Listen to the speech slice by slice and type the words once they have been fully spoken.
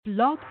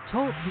Blog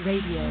Talk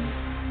Radio.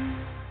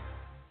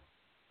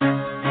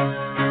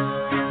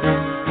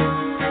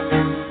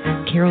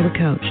 Carol the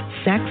Coach.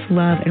 Sex,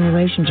 love, and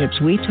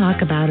relationships. We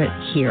talk about it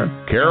here.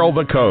 Carol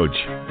the Coach.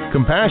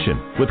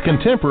 Compassion with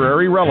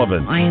contemporary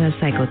relevance. I am a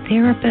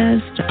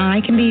psychotherapist.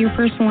 I can be your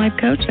personal life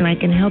coach, and I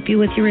can help you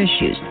with your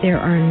issues. There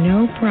are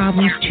no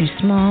problems too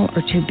small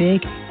or too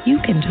big. You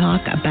can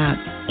talk about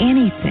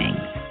anything.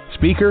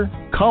 Speaker,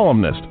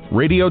 columnist,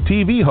 radio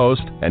TV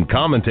host, and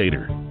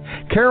commentator.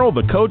 Carol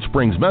the Coach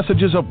brings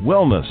messages of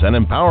wellness and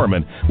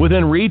empowerment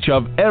within reach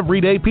of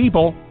everyday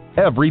people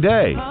every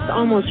day.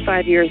 Almost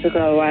 5 years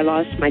ago, I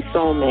lost my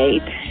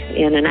soulmate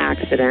in an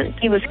accident.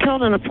 He was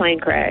killed in a plane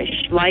crash.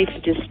 Life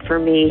just, for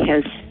me,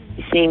 has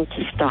seemed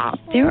to stop.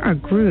 There are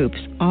groups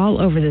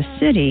all over the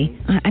city.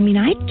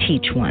 I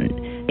teach one.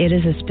 It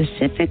is a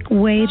specific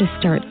way to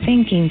start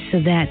thinking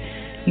so that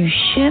you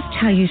shift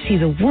how you see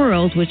the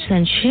world, which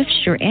then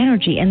shifts your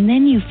energy, and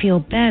then you feel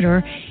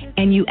better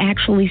and you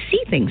actually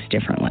see things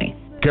differently.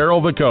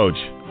 Carol the Coach.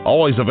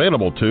 Always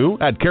available too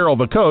at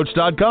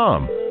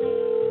carolthecoach.com.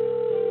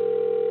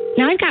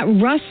 Now, I've got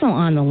Russell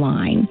on the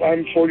line.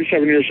 I'm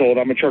 47 years old.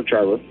 I'm a truck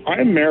driver.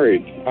 I'm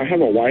married. I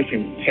have a wife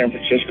in San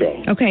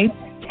Francisco. Okay.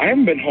 I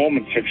haven't been home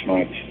in 6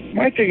 months.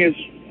 My thing is,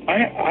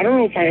 I don't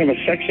know if I have a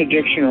sex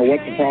addiction or what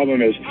the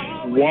problem is.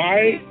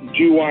 Why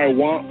do I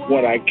want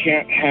what I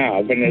can't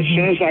have? And as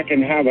soon as I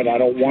can have it, I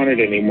don't want it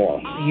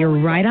anymore. You're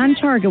right on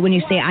target when you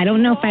say, I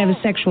don't know if I have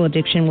a sexual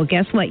addiction. Well,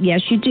 guess what?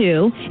 Yes, you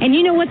do. And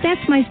you know what? That's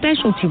my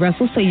specialty,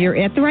 Russell. So you're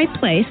at the right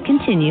place.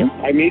 Continue.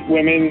 I meet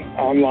women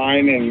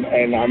online, and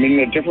I'm in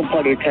a different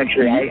part of the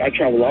country. I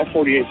travel all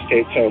 48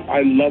 states, so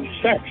I love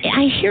sex.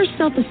 I hear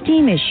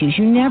self-esteem issues.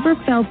 You never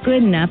felt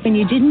good enough, and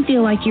you didn't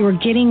feel like you were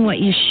getting what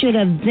you should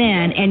have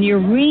then, and you're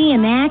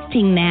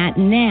reenacting that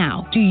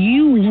now. Do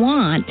you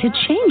want to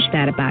change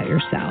that about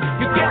yourself?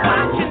 You get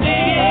what you need.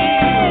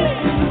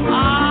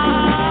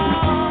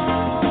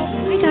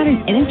 I got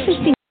an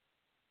interesting...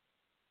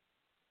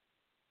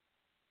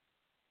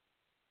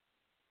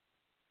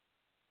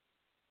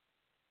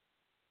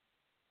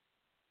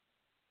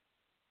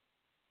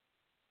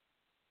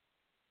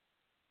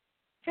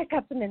 I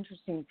got some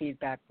interesting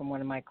feedback from one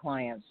of my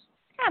clients.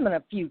 Having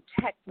a few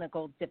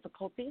technical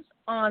difficulties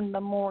on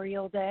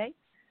Memorial Day.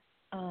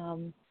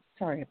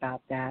 Sorry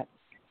about that.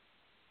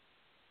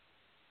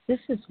 This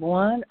is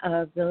one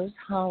of those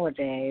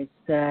holidays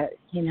that,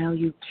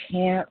 you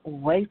can't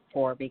wait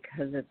for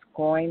because it's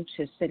going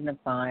to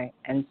signify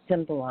and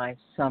symbolize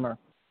summer.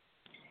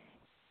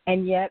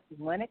 And yet,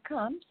 when it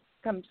comes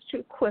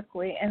too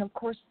quickly. And, of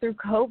course, through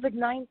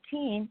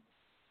COVID-19,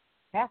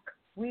 heck,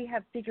 we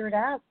have figured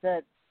out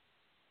that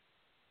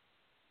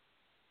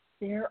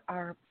there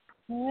are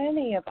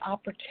plenty of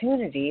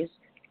opportunities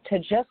to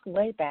just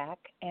lay back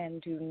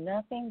and do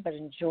nothing but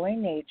enjoy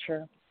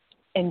nature,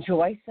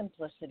 enjoy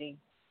simplicity,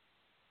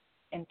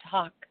 and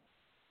talk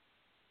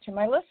to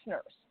my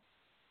listeners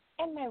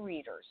and my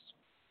readers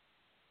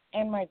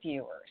and my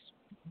viewers.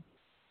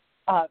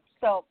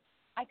 So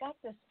I got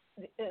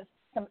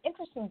some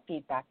interesting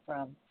feedback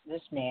from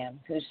this man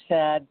who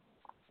said,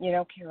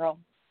 Carol,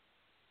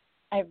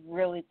 I've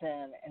really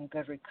been in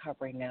good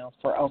recovery now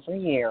for over a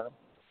year,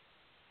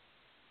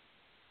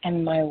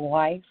 and my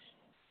wife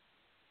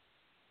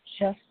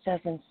just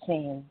doesn't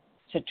seem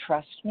to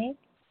trust me.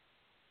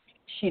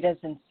 She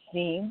doesn't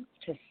seem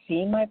to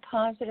see my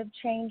positive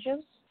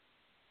changes.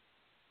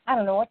 I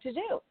don't know what to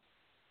do.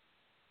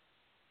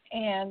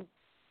 And,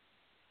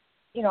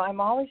 I'm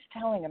always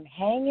telling him,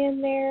 hang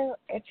in there.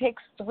 It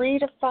takes 3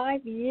 to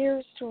 5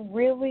 years to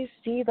really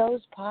see those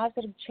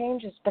positive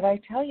changes. But I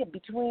tell you,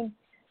 between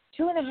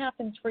 2.5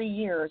 and 3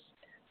 years,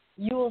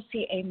 you will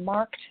see a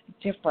marked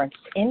difference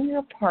in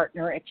your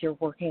partner if you're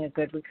working a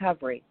good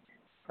recovery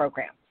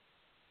program.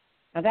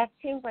 Now, that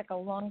seems like a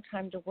long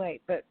time to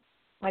wait, but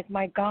like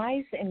my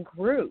guys in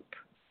group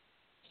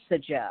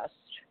suggest,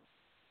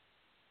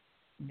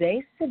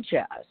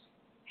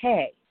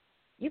 hey,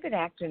 you've been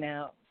acting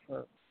out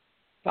for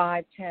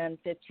 5, 10,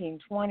 15,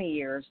 20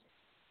 years.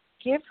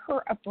 Give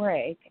her a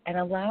break and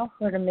allow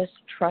her to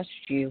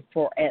mistrust you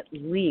for at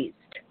least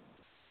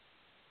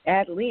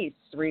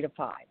 3 to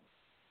 5.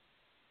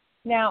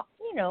 Now,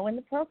 in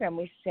the program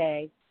we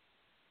say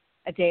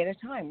a day at a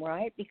time,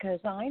 right? Because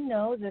I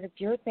know that if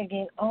you're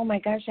thinking, oh my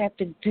gosh, I have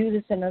to do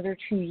this another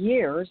 2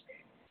 years,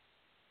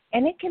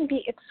 and it can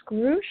be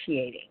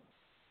excruciating.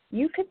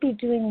 You could be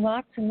doing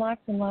lots and lots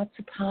and lots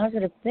of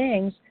positive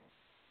things,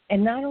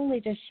 and not only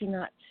does she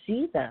not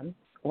see them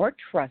or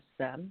trust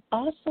them,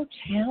 also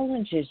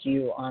challenges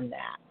you on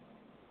that.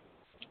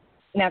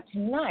 Now,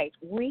 tonight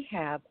we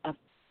have a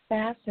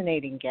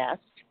fascinating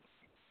guest,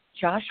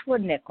 Johua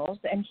Nichols,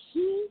 and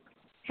he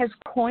has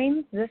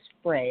coined this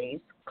phrase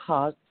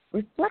called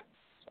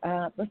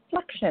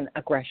reflection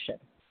aggression.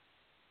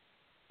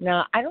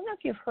 Now, I don't know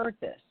if you've heard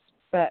this,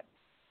 but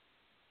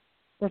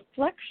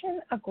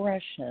reflection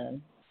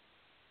aggression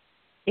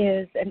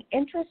is an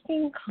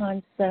interesting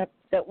concept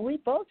that we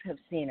both have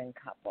seen in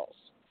couples.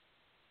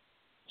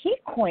 He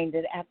coined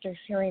it after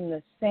hearing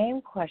the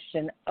same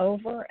question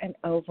over and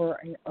over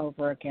and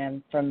over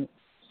again from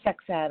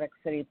sex addicts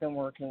that he's been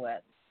working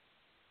with.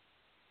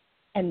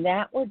 And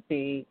that would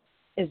be,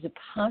 is it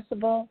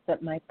possible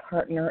that my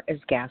partner is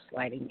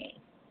gaslighting me?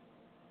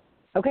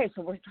 Okay,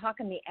 so we're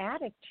talking the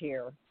addict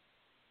here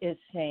is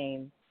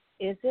saying,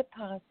 is it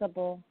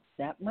possible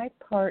that my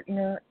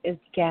partner is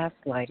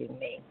gaslighting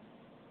me?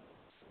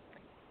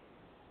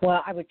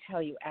 Well, I would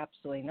tell you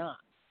absolutely not.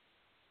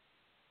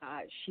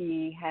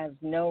 She has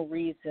no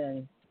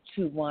reason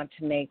to want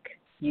to make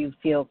you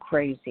feel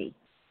crazy.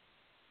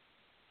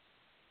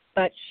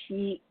 But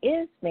she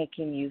is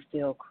making you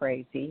feel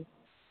crazy,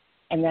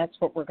 and that's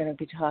what we're going to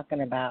be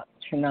talking about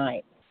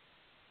tonight.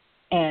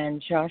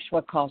 And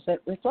Johua calls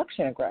it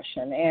reflection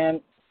aggression.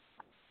 And,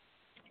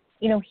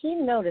 you know, he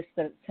noticed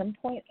that at some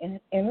point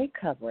in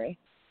recovery,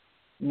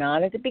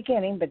 not at the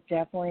beginning, but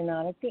definitely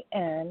not at the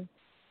end,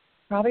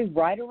 probably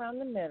right around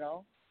the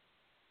middle,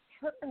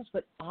 partners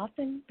would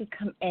often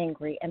become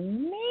angry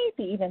and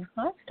maybe even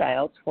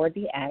hostile toward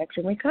the addict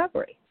in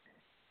recovery.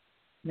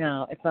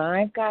 Now, if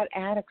I've got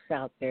addicts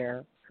out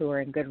there who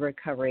are in good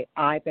recovery,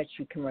 I bet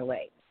you can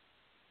relate.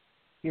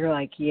 You're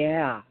like,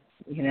 yeah,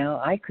 you know,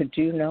 I could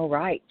do no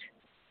right.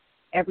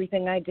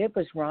 Everything I did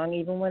was wrong,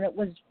 even when it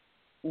was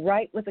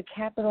right with a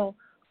capital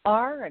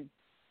R, and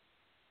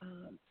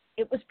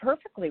it was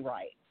perfectly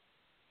right.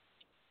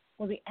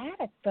 Well, the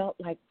addict felt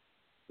like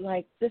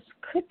this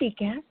could be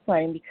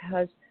gaslighting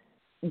because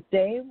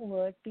they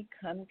would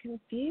become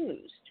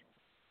confused.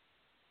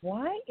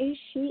 Why is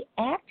she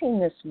acting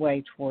this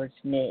way towards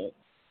me?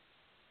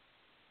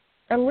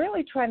 I'm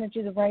really trying to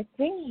do the right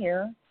thing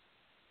here.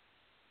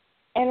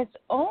 And it's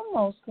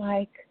almost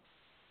like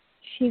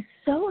she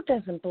so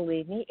doesn't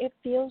believe me, it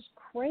feels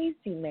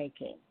crazy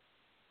making.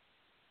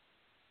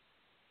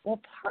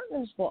 Well,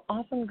 partners will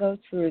often go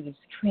through this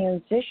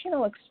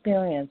transitional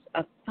experience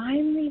of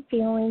finally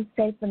feeling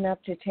safe enough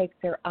to take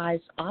their eyes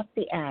off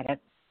the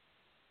addict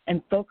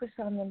and focus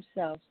on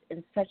themselves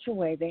in such a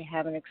way they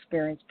haven't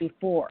experienced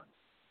before.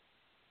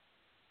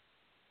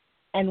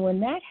 And when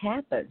that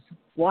happens,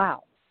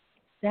 wow,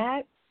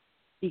 that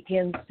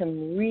begins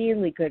some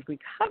really good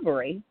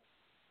recovery,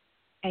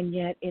 and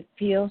yet it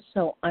feels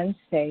so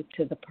unsafe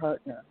to the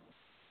partner.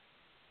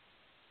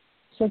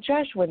 So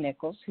Johua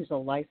Nichols, who's a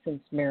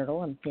licensed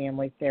marital and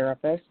family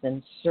therapist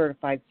and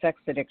certified sex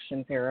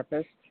addiction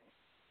therapist,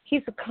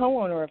 he's a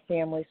co-owner of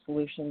Family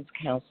Solutions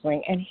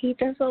Counseling, and he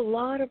does a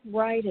lot of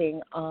writing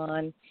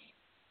on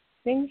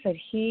things that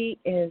he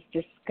is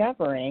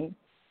discovering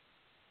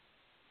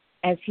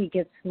as he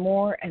gets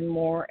more and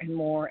more and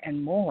more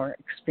and more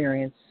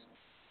experiences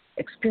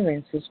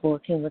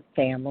working with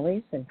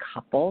families and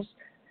couples,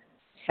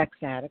 sex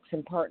addicts,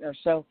 and partners.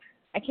 So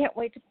I can't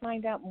wait to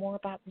find out more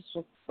about this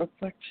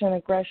reflection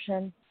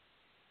aggression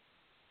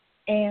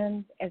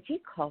and, as he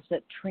calls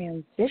it,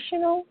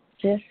 transitional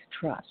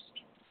distrust.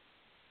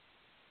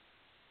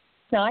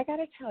 Now, I got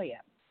to tell you,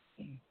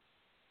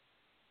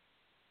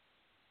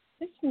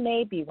 this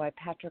may be why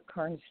Patrick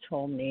Carnes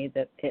told me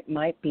that it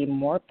might be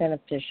more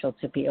beneficial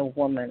to be a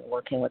woman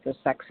working with a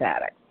sex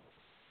addict.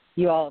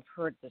 You all have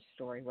heard this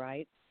story,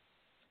 right?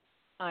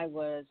 I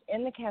was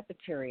in the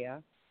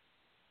cafeteria,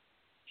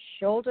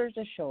 shoulder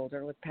to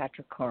shoulder with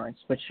Patrick Carnes,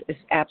 which is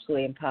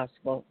absolutely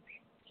impossible.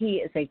 He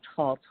is a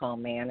tall, tall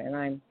man, and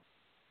I'm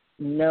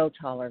no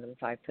taller than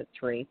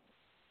 5'3".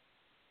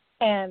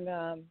 And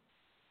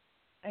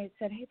I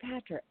said, hey,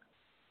 Patrick,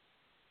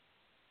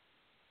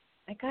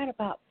 I got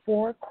about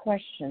 4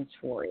 questions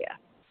for you.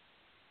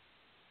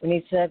 And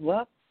he said,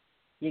 well,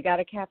 you got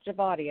a captive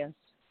audience.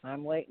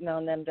 I'm waiting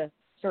on them to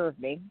serve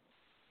me.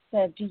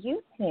 Said, do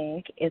you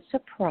think it's a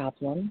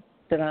problem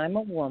that I'm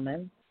a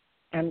woman?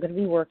 I'm going to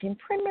be working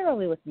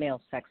primarily with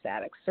male sex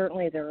addicts.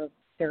 Certainly there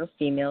are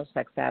female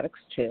sex addicts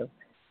too.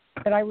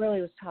 But I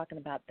really was talking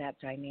about that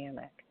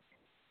dynamic.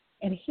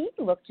 And he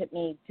looked at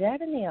me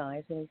dead in the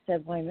eyes and he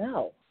said, why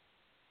no?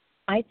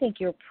 I think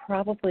you're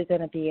probably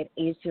going to be an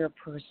easier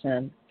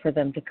person for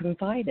them to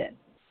confide in.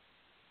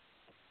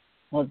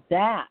 Well,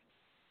 that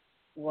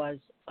was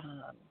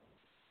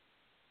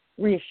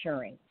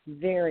reassuring,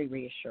 very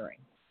reassuring.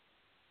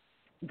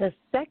 The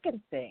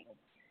second thing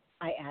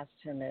I asked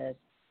him is,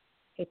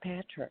 hey,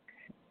 Patrick,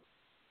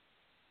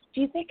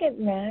 do you think it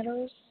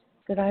matters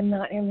that I'm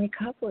not in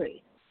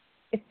recovery?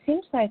 It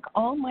seems like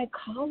all my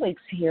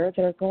colleagues here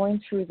that are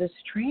going through this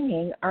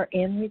training are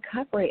in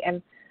recovery,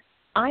 and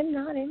I'm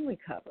not in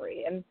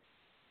recovery. And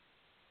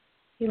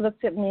he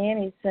looked at me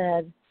and he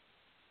said,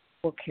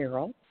 well,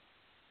 Carol,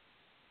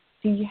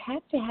 do you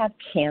have to have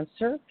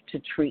cancer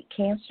to treat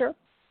cancer?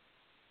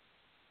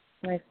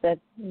 And I said,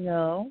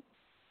 no.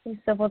 He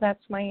said, well,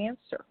 that's my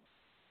answer.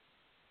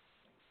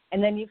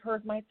 And then you've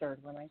heard my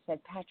third one. I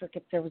said, Patrick,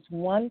 if there was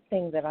one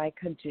thing that I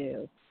could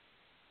do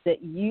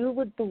that you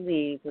would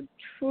believe would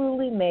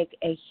truly make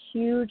a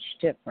huge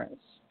difference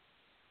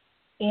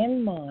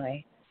in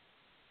my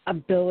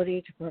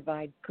ability to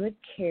provide good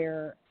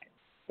care,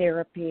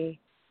 therapy,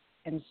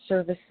 and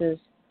services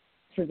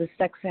to the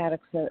sex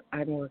addicts that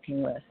I'm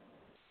working with,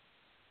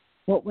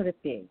 what would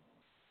it be?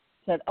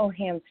 I said, oh,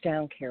 hands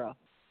down, Carol,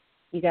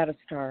 you got to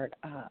start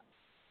a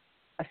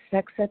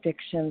sex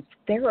addictions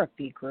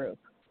therapy group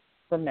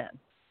for men.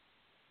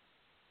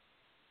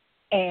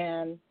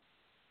 And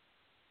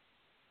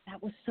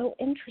that was so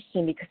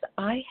interesting because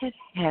I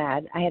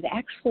had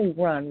actually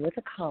run with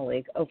a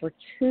colleague over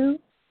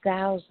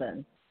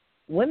 2,000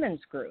 women's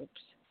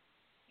groups,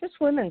 just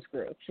women's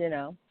groups,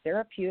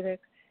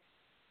 therapeutic,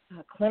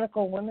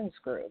 clinical women's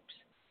groups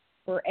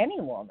for any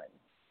woman,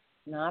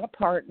 not a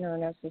partner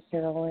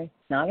necessarily,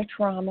 not a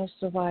trauma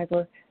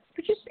survivor,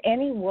 but just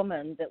any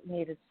woman that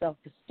needed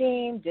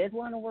self-esteem, did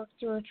want to work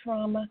through a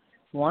trauma,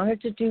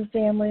 wanted to do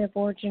family of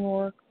origin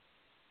work.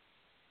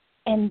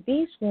 And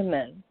these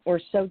women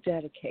were so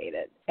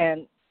dedicated.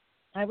 And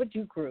I would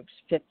do groups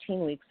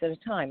 15 weeks at a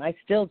time. I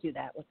still do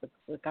that with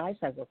the guys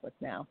I work with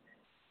now.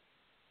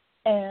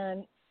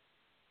 And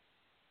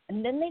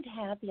then they'd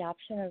have the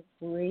option of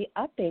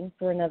re-upping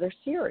for another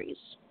series,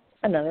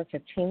 another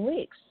 15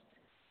 weeks.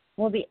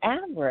 Well, the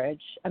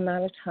average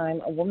amount of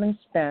time a woman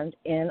spent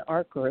in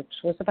our groups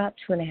was about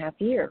 2.5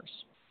 years.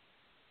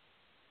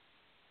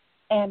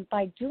 And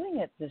by doing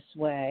it this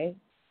way,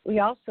 we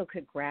also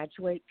could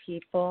graduate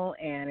people,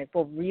 and if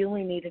we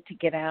really needed to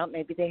get out,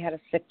 maybe they had a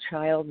sick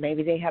child,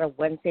 maybe they had a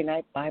Wednesday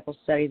night Bible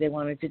study they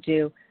wanted to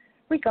do,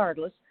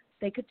 regardless,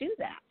 they could do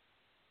that.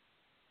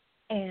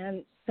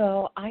 And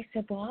so I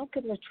said, well, I'll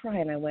give it a try.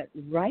 And I went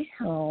right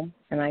home,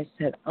 and I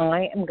said,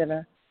 I am going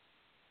to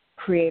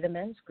create a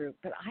men's group.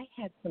 But I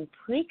had some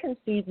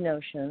preconceived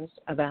notions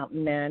about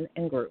men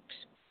and groups.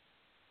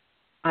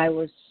 I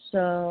was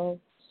so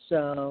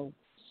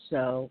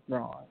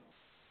wrong.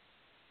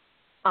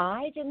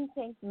 I didn't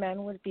think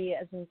men would be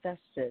as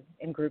invested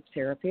in group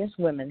therapy as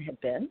women had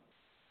been.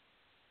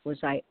 Was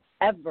I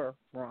ever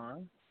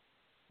wrong?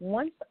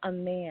 Once a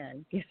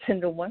man gets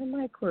into one of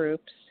my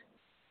groups,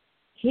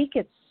 he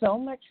gets so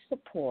much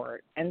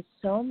support and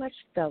so much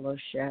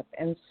fellowship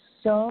and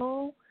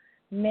so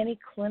many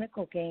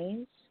clinical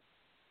gains.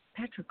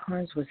 Patrick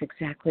Carnes was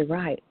exactly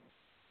right,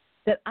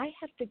 that I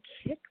have to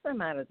kick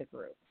them out of the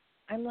group.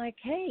 I'm like,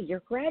 hey,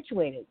 you're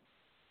graduated.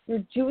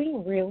 You're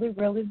doing really,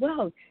 really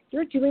well.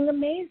 You're doing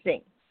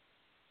amazing.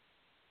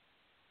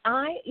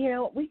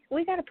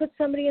 We got to put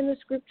somebody in this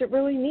group that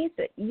really needs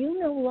it. You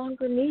no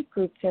longer need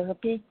group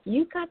therapy.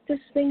 You got this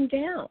thing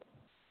down.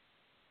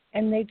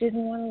 And they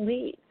didn't want to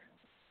leave.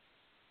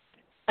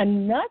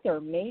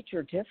 Another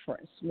major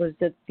difference was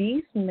that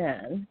these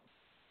men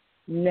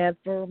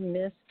never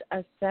missed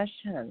a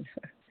session.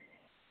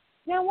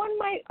 Now, one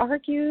might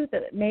argue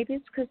that maybe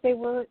it's because they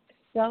were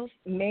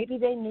maybe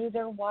they knew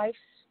their wives,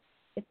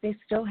 if they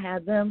still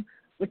had them,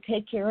 would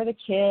take care of the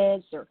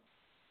kids or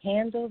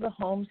handle the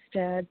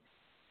homestead,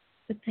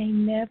 but they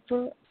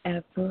never,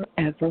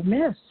 ever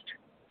missed.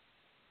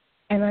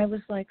 And I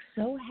was like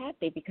so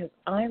happy because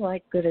I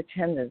like good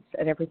attendance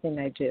at everything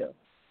I do.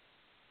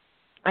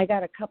 I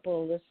got a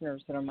couple of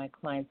listeners that are my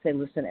clients. They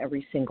listen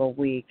every single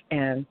week,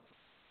 and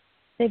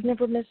they've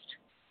never missed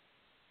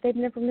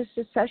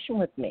a session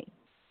with me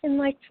in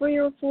like 3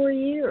 or 4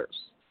 years.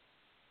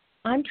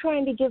 I'm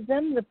trying to give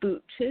them the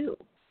boot too.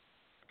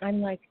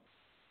 I'm like,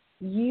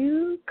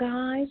 you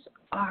guys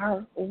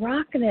are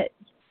rocking it.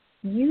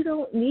 You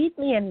don't need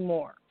me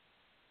anymore.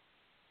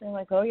 They're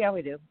like, oh, yeah,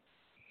 we do.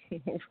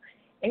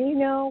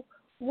 And,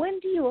 when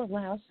do you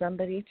allow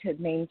somebody to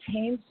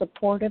maintain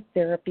supportive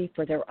therapy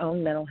for their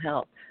own mental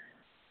health?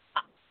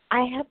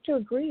 I have to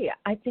agree.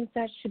 I think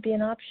that should be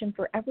an option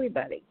for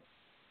everybody.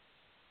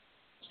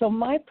 So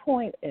my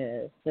point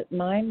is that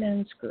my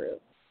men's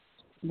group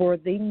were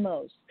the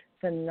most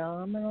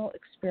phenomenal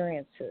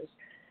experiences.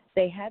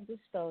 They had this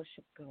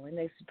fellowship going.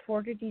 They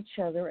supported each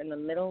other in the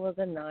middle of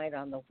the night,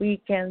 on the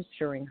weekends,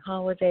 during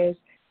holidays,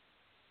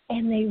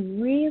 and they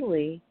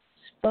really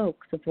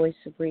spoke the voice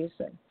of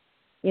reason.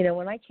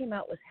 When I came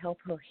out with Help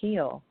Her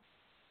Heal,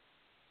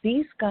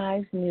 these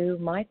guys knew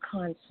my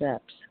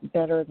concepts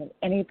better than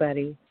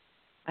anybody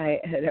I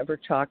had ever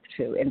talked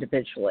to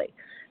individually.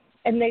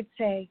 And they'd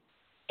say,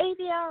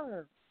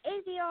 ADR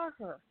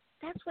her.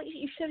 That's what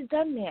you should have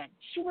done, man.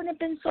 She wouldn't have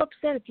been so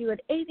upset if you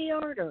had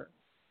ADR'd her.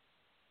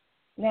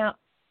 Now,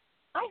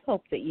 I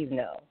hope that you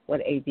know what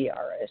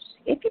ADR is.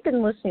 If you've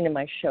been listening to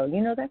my show,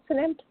 that's an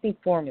empathy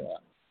formula.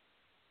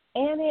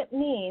 And it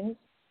means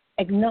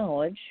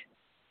acknowledge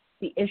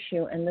the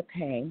issue and the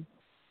pain,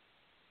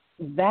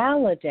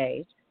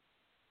 validate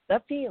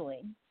that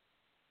feeling,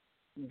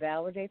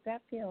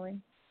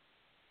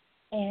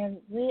 and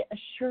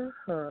reassure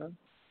her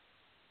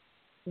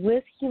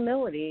with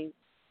humility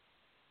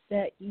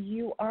that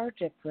you are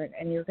different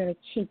and you're going to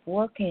keep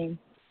working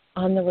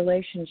on the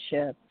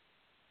relationship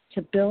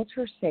to build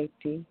her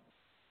safety,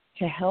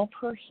 to help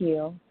her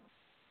heal,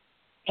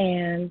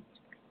 and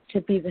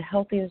to be the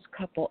healthiest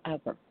couple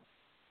ever.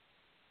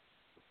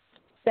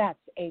 That's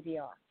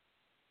ADR.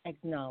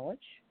 Acknowledge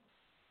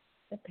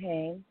the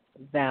pain,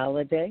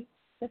 validate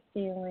the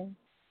feeling,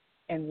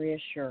 and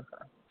reassure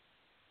her.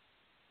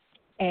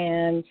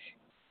 And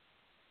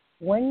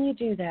when you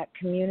do that,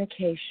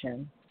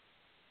 communication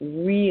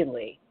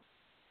really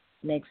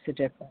makes a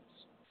difference.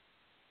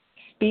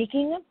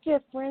 Speaking of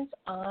difference,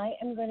 I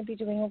am going to be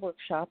doing a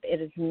workshop. It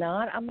is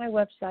not on my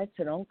website,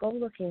 so don't go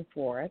looking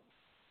for it.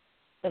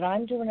 that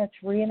I'm doing a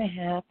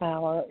 3.5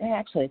 hour,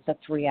 actually it's a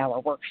 3-hour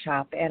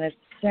workshop, and it's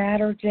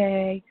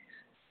Saturday,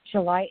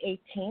 July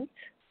 18th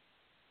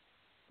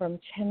from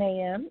 10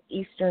 a.m.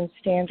 Eastern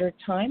Standard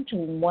Time to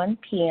 1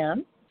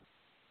 p.m.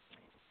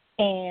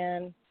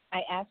 And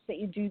I ask that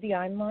you do the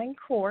online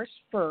course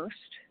first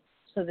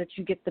so that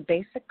you get the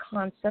basic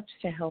concepts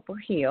to help her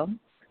heal.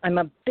 I'm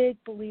a big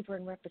believer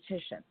in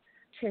repetition.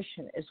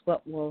 Repetition is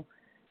what will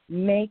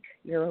make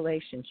your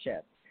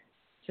relationship.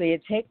 So you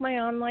take my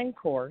online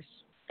course,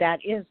 that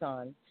is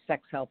on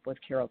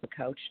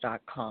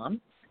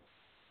sexhelpwithcarolthecoach.com,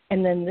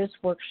 and then this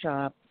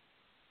workshop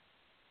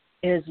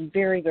is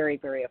very, very,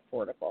 very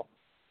affordable.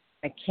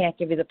 I can't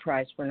give you the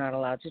price. We're not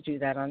allowed to do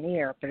that on the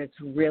air, but it's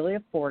really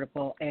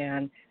affordable.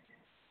 And,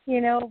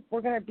 you know,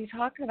 we're going to be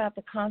talking about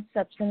the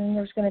concepts, and then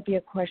there's going to be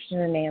a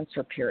question and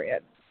answer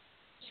period.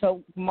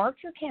 So mark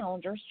your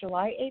calendars,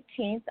 July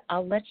 18th.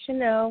 I'll let you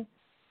know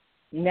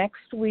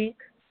next week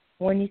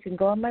when you can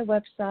go on my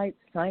website,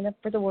 sign up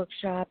for the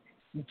workshop,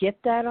 get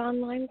that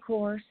online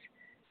course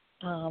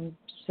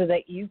so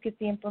that you get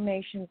the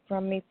information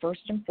from me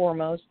first and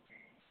foremost.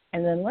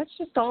 And then let's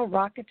just all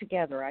rock it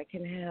together. I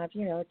can have,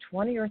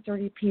 20 or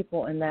 30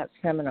 people in that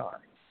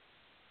seminar.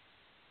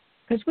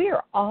 Because we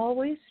are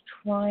always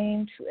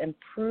trying to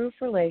improve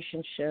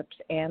relationships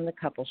and the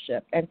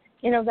coupleship. And,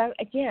 that,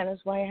 again,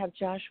 is why I have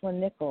Johua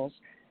Nichols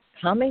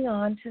coming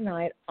on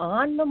tonight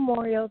on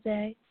Memorial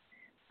Day.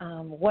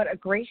 What a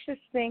gracious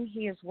thing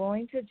he is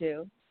willing to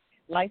do.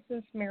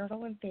 Licensed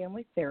marital and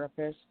family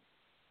therapist,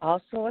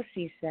 also a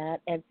CSAT.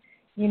 And,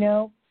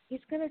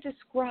 he's going to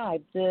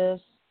describe this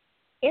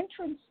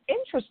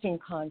interesting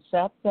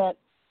concept that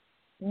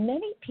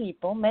many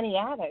people, many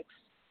addicts,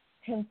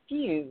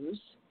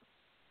 confuse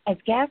as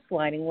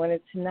gaslighting when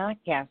it's not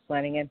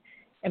gaslighting.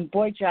 And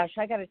boy, Josh,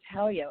 I got to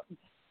tell you,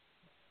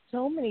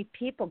 so many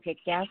people get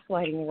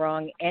gaslighting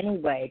wrong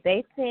anyway.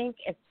 They think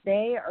if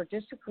they are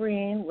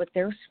disagreeing with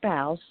their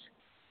spouse,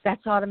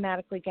 that's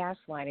automatically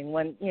gaslighting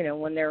when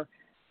they're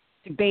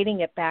debating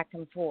it back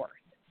and forth.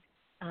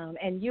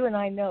 And you and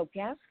I know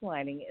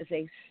gaslighting is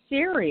a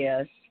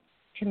serious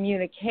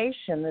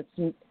communication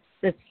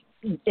that's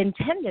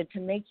intended to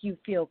make you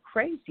feel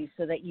crazy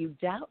so that you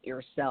doubt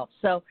yourself.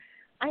 So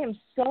I am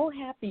so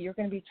happy you're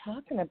going to be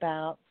talking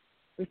about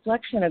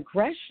reflection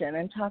aggression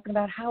and talking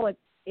about how it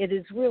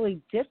is really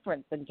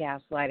different than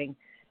gaslighting.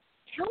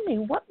 Tell me,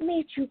 what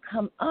made you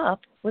come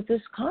up with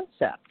this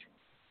concept?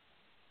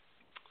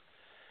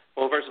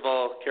 Well, first of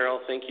all,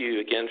 Carol, thank you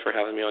again for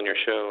having me on your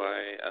show.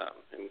 I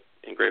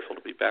am grateful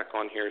to be back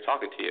on here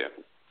talking to you.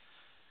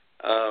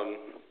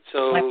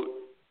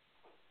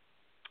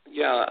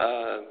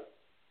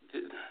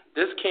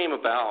 This came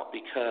about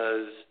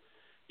because,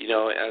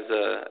 as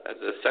a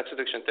sex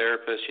addiction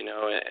therapist,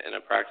 in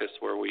a practice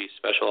where we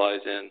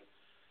specialize in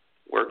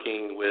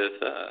working with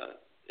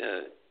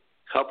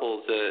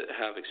couples that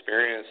have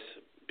experienced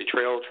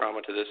betrayal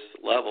trauma to this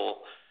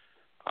level,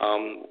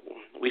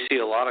 we see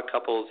a lot of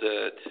couples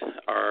that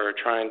are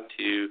trying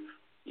to,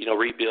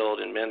 rebuild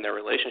and mend their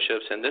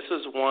relationships. And this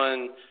is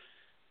one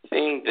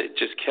thing that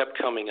just kept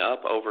coming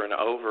up over and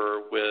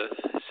over with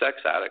sex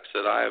addicts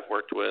that I have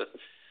worked with,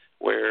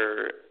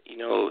 where,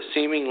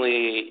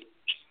 seemingly,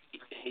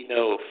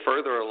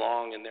 further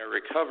along in their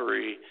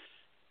recovery,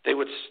 they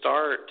would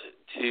start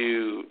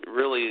to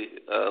really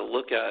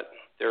look at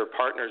their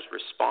partner's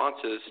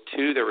responses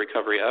to their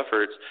recovery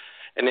efforts,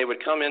 and they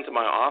would come into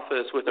my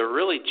office with a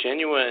really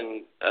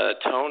genuine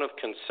tone of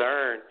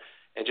concern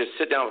and just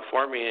sit down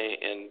before me,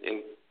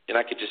 and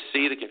I could just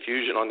see the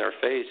confusion on their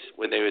face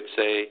when they would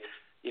say,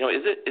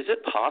 is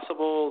it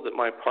possible that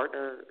my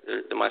partner,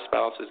 that my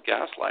spouse is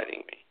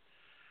gaslighting me?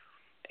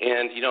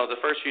 And, the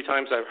first few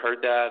times I've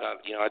heard that, I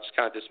just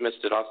kind of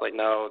dismissed it. I was like,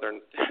 no,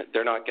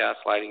 they're not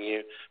gaslighting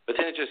you. But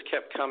then it just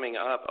kept coming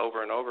up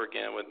over and over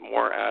again with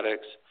more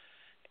addicts.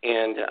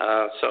 And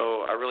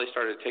so I really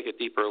started to take a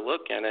deeper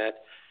look in it.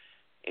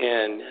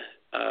 And,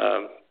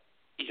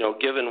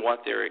 given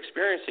what they're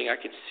experiencing, I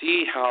could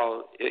see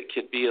how it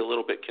could be a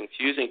little bit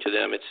confusing to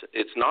them.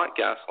 It's not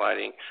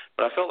gaslighting,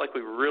 but I felt like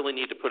we really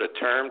need to put a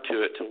term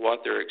to it, to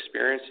what they're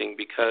experiencing,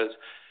 because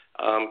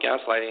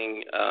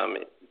gaslighting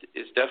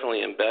is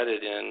definitely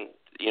embedded in,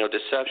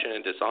 deception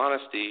and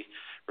dishonesty.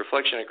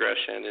 Reflection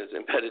aggression is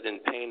embedded in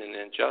pain and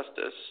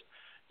injustice,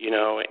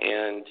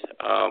 and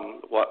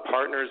what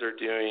partners are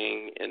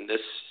doing in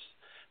this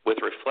with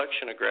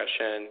reflection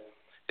aggression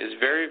is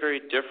very, very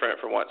different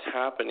from what's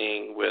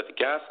happening with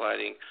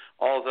gaslighting,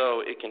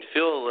 although it can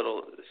feel a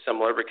little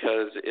similar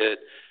because the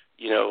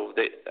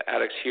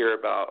addicts hear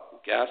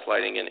about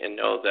gaslighting and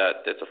know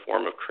that that's a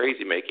form of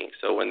crazy making.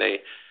 So when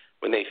they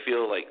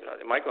feel like,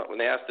 when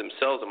they ask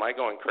themselves, am I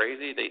going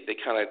crazy?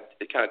 It kind of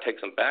takes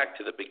them back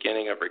to the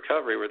beginning of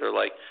recovery, where they're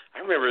like, I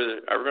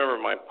remember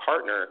my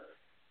partner.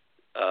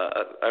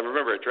 I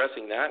remember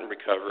addressing that in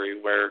recovery,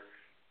 where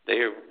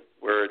they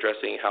were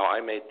addressing how I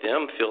made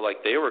them feel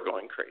like they were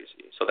going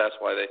crazy. So that's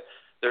why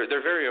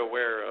they're very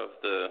aware of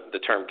the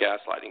term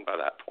gaslighting by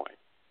that point.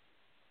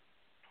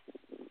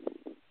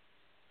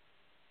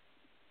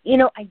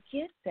 I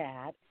get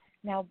that.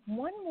 Now,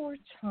 one more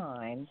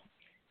time,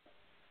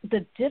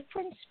 the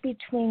difference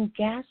between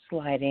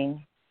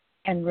gaslighting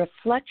and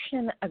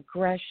reflection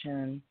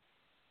aggression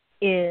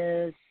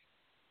is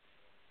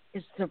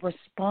the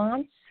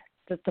response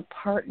that the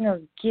partner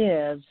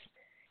gives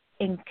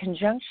in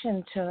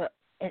conjunction to,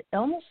 it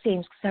almost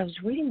seems, because I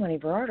was reading one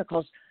of your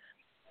articles,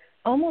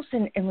 almost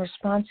in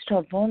response to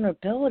a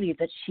vulnerability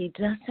that she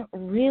doesn't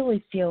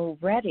really feel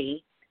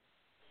ready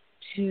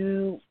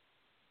to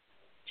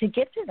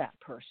get to that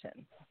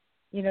person.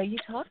 You know, you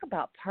talk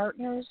about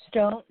partners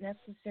don't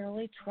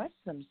necessarily trust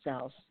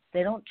themselves.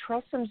 They don't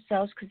trust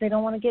themselves because they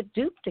don't want to get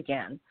duped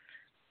again.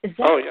 Is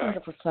that kind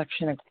of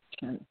reflection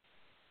aggression?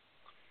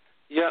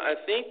 Yeah, I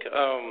think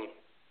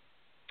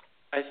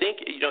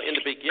you know, in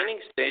the beginning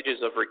stages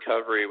of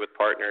recovery with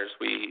partners,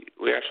 we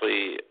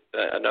actually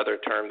another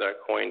term that I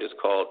coined is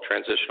called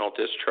transitional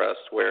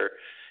distrust, where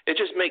it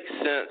just makes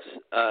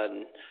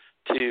sense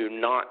to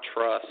not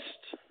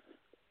trust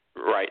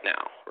right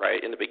now,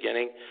 right in the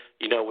beginning.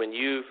 You know, when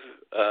you've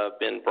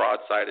been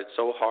broadsided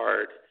so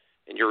hard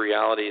and your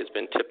reality has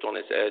been tipped on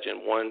its edge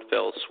in one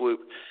fell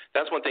swoop,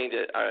 that's one thing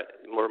that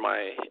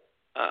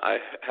I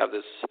have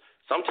this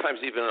sometimes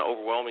even an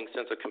overwhelming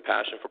sense of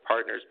compassion for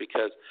partners,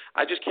 because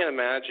I just can't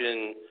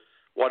imagine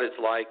what it's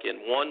like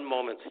in one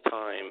moment's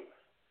time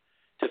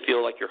to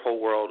feel like your whole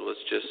world was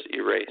just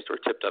erased or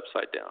tipped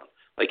upside down.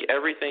 Like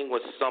everything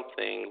was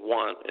something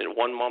in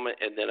one moment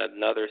and then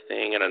another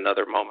thing in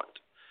another moment,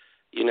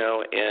 you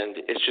know,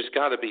 and it's just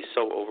got to be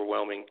so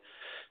overwhelming.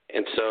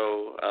 And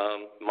so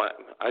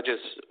I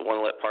just want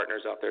to let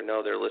partners out there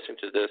know they're listening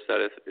to this, that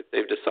if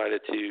they've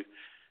decided to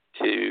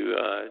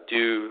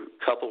do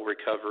couple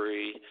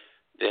recovery,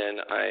 then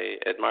I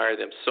admire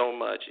them so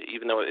much.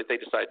 Even though if they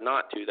decide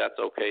not to, that's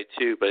okay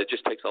too. But it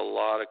just takes a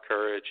lot of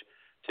courage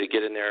to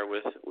get in there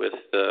with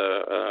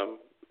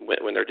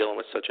when they're dealing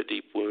with such a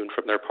deep wound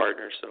from their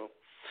partner. So,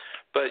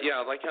 but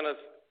yeah,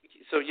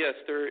 so yes,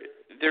 there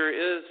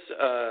is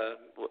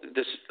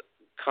this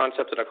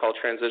concept that I call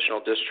transitional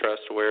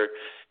distrust, where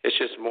it's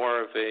just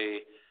more of a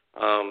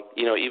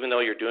you know, even though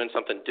you're doing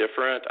something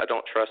different, I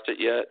don't trust it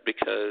yet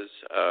because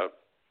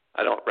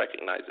I don't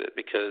recognize it,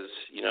 because,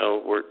 you know,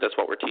 that's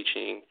what we're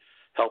teaching,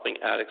 helping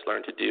addicts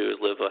learn to do, is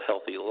live a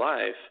healthy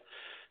life,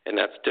 and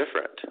that's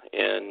different.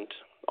 And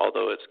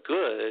although it's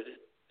good,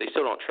 they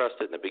still don't trust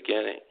it in the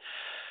beginning.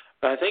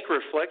 But I think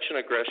reflection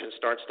aggression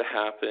starts to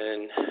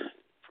happen.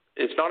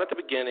 It's not at the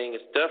beginning.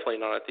 It's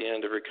definitely not at the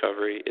end of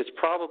recovery. It's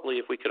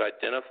probably, if we could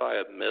identify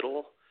a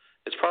middle,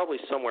 it's probably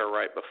somewhere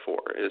right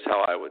before, is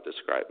how I would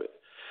describe it.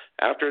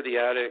 After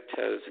the addict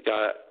has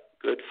got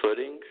good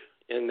footing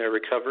in their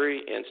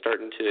recovery and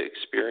starting to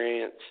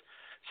experience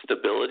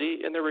stability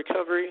in their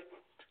recovery.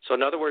 So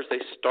in other words,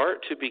 they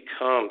start to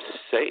become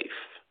safe,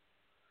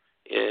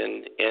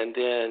 and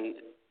then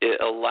it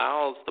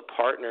allows the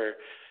partner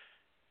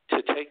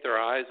to take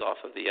their eyes off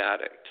of the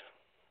addict,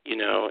 you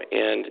know,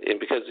 and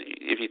because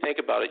if you think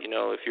about it, you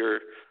know, if you're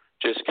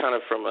just kind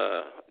of from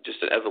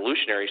just an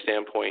evolutionary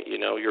standpoint, you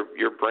know,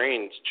 your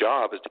brain's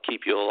job is to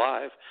keep you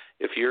alive.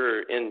 If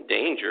you're in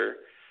danger,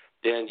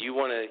 then you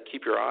want to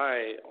keep your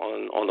eye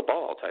on the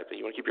ball type thing.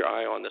 You want to keep your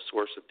eye on the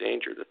source of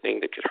danger, the thing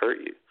that could hurt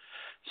you.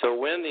 So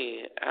when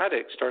the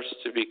addict starts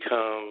to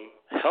become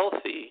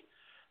healthy,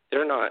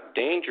 they're not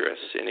dangerous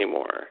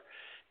anymore.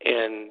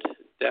 And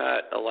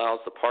that allows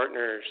the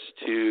partners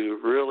to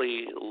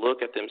really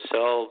look at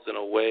themselves in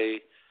a way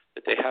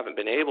that they haven't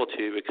been able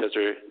to, because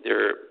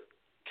they're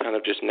kind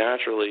of just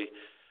naturally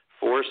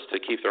forced to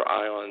keep their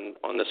eye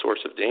on the source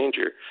of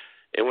danger.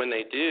 And when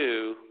they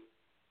do,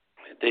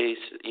 they,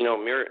 you know,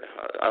 mirror.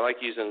 I like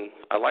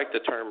the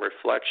term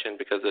reflection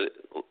because it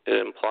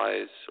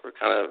implies, or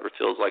kind of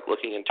feels like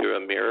looking into a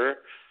mirror.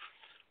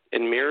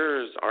 And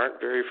mirrors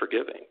aren't very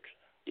forgiving.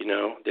 You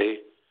know, they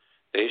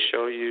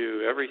show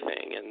you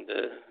everything, and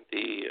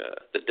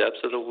the depths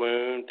of the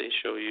wound. They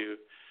show you,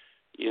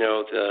 you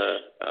know, the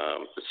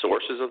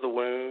sources of the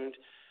wound.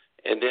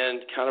 And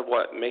then kind of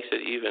what makes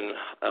it even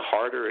a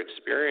harder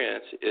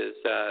experience is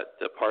that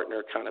the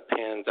partner kind of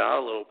pans out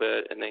a little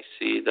bit, and they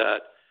see that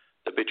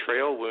the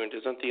betrayal wound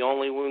isn't the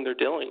only wound they're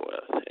dealing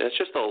with. And it's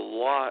just a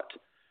lot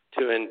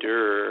to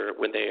endure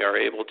when they are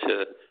able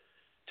to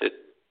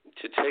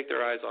take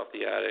their eyes off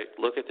the addict,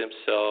 look at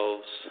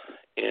themselves,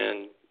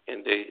 and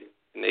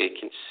they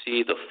can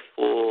see the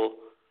full,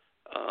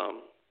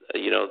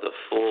 you know, the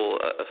full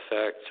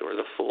effects or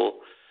the full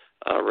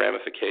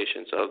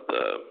ramifications of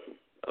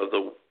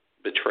the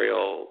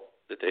betrayal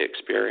that they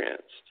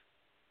experienced.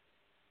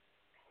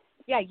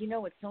 Yeah, you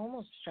know, it's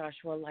almost,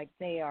 Joshua, like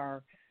they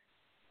are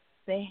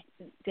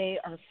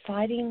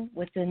fighting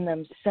within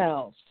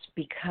themselves,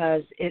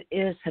 because it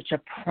is such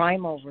a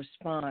primal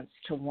response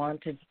to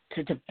want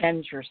to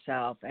defend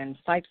yourself and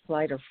fight,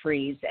 flight, or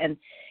freeze. And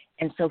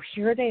so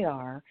here they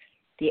are.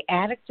 The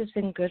addict is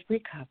in good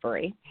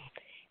recovery,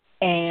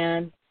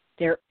 and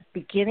they're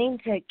beginning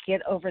to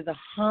get over the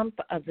hump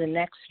of the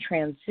next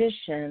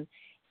transition,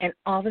 and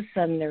all of a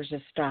sudden there's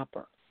a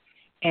stopper.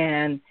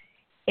 And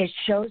it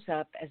shows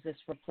up as this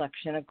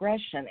reflection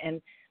aggression.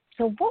 And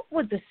so what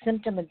would the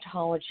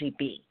symptomatology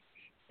be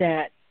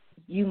that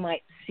you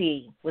might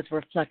see with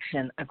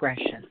reflection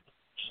aggression?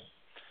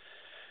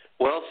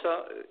 Well,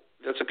 so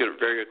that's a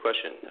very good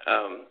question.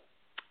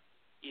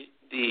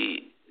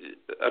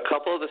 A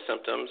couple of the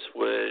symptoms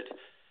would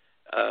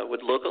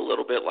look a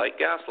little bit like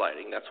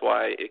gaslighting. That's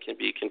why it can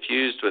be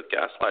confused with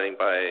gaslighting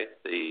by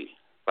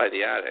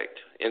the addict,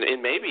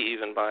 and maybe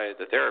even by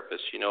the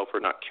therapist, if we're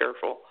not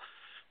careful.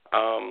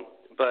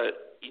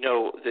 But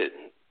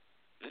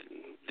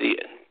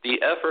the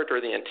effort or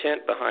the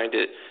intent behind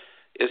it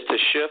is to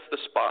shift the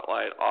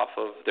spotlight off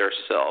of their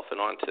self and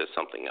onto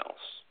something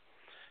else.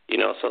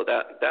 So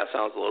that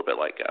sounds a little bit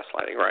like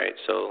gaslighting, right?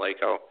 So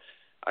like,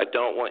 I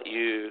don't want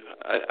you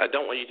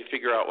to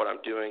figure out what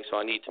I'm doing, so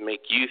I need to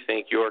make you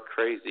think you're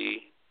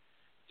crazy,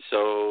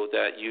 so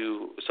that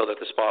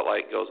the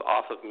spotlight goes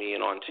off of me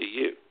and onto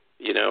you.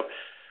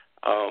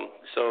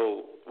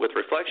 So with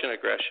reflection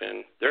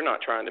aggression, they're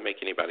not trying to make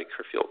anybody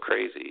feel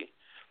crazy.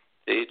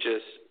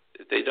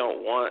 They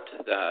don't want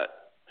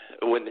that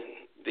when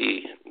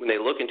they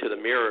look into the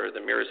mirror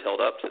is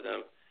held up to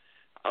them.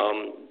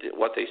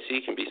 What they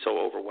see can be so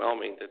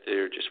overwhelming that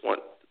they just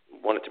want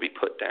it to be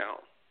put down.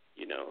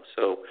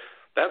 So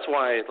that's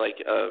why,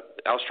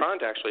 I was trying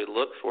to actually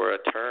look for a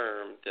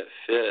term that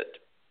fit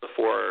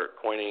before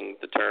coining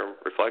the term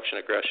reflection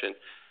aggression.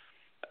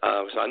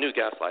 So I knew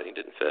gaslighting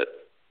didn't fit.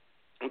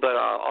 But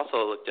I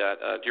also looked at,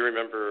 do you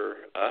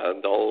remember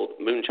the old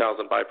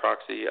Munchausen by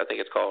proxy? I think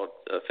it's called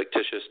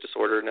fictitious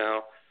disorder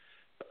now.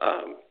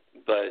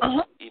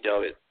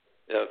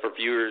 For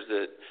viewers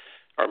that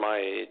are my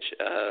age,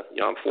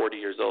 I'm 40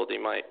 years old, they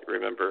might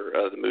remember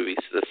the movie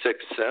The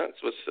Sixth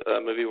Sense was a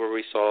movie where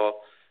we saw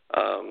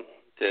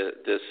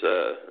this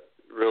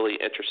really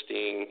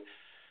interesting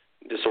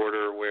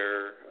disorder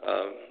where,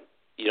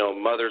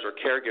 mothers or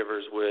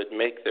caregivers would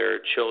make their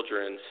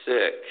children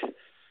sick,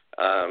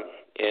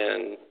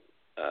 and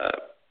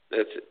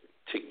that's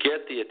to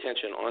get the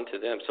attention onto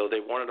them. So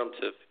they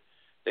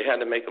had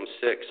to make them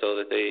sick so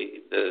that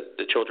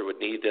the children would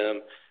need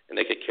them and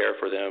they could care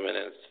for them, and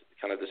it's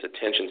kind of this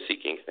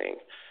attention-seeking thing.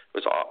 It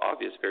was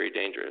obvious, very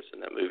dangerous,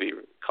 and that movie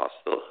cost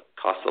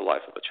the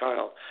life of a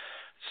child.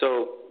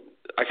 So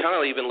I kind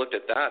of even looked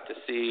at that to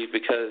see,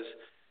 because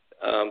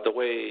the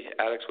way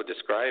addicts would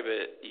describe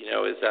it,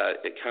 is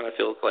that it kind of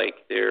feels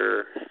like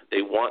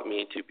they want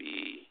me to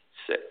be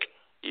sick.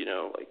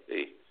 Like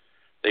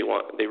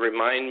they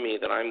remind me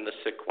that I'm the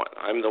sick one.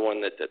 I'm the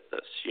one that did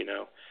this.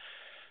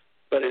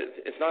 But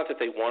it's not that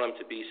they want them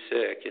to be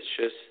sick. It's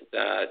just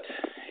that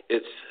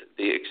it's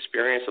the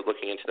experience of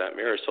looking into that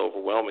mirror is so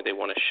overwhelming. They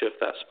want to shift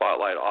that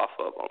spotlight off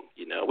of them,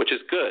 which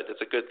is good.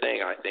 It's a good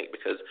thing, I think,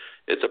 because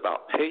it's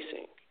about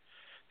pacing.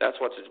 That's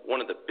what's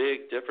one of the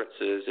big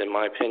differences, in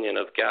my opinion,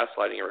 of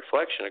gaslighting and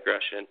reflection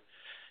aggression,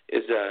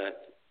 is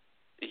that,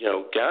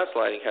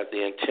 gaslighting has the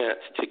intent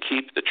to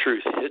keep the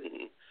truth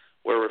hidden,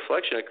 where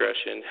reflection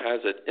aggression has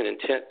an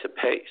intent to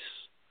pace,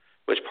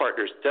 which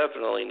partners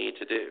definitely need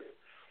to do.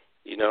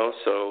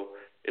 So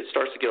it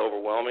starts to get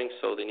overwhelming,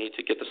 so they need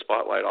to get the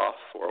spotlight off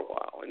for a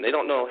while. And they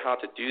don't know how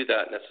to do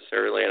that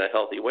necessarily in a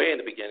healthy way in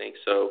the beginning,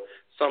 so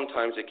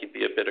sometimes it can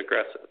be a bit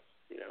aggressive,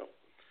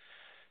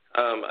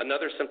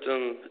 Another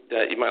symptom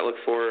that you might look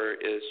for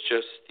is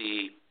just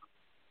the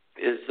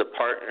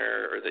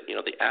partner or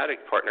the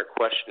addict partner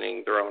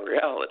questioning their own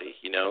reality,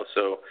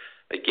 So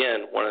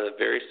again, one of the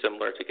very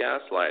similar to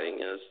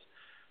gaslighting is,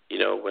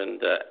 when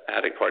the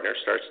addict partner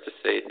starts to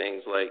say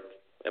things like,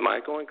 am I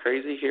going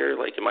crazy here?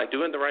 Like, am I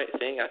doing the right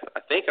thing? I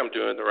think I'm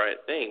doing the right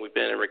thing. We've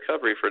been in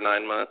recovery for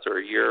 9 months or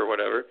a year or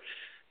whatever,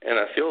 and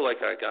I feel like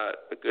I got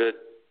a good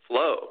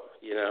flow,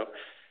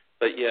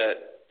 But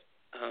yet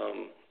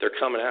they're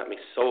coming at me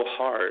so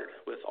hard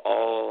with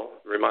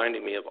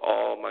reminding me of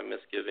all my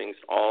misgivings,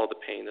 all the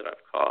pain that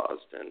I've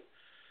caused. And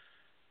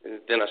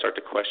then I start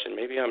to question,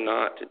 maybe I'm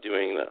not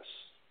doing this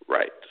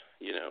right,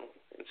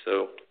 And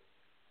so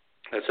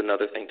that's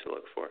another thing to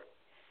look for.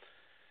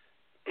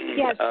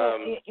 Yeah, so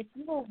if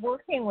you were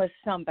working with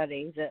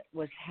somebody that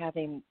was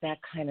having that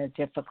kind of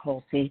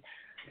difficulty,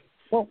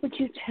 what would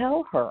you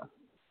tell her?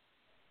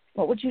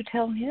 What would you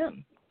tell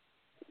him?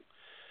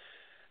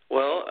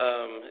 Well,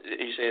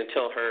 you saying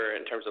tell her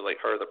in terms of like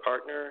her, the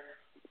partner?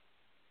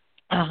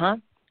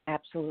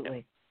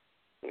 Absolutely.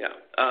 Yeah.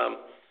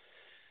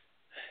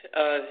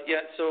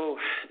 So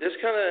this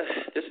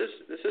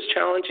is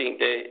challenging.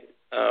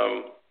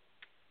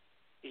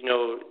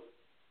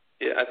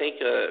 I think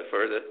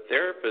for the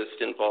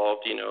therapist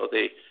involved,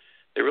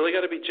 they really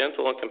got to be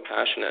gentle and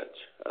compassionate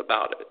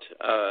about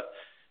it.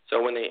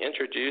 So when they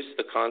introduce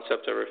the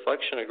concept of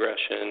reflection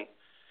aggression,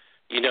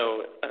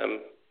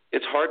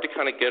 it's hard to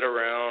kind of get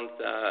around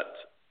that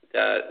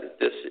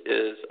this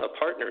is a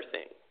partner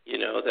thing,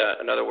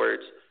 that in other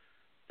words,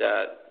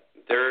 that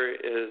there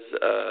is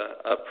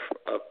a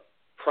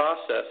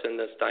process in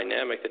this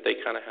dynamic that they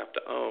kind of have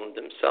to own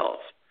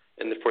themselves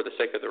and for the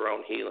sake of their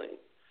own healing.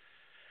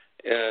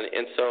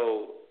 And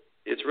so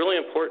it's really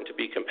important to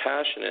be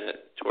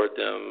compassionate toward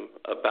them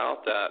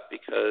about that,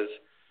 because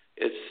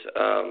it's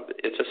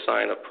a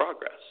sign of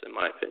progress, in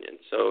my opinion.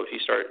 So if you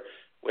start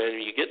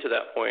when you get to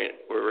that point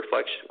where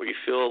you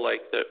feel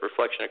like that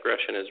reflection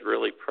aggression is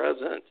really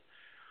present,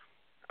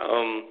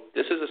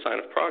 this is a sign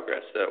of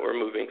progress that we're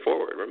moving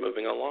forward, we're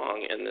moving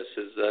along, and this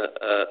is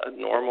a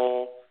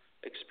normal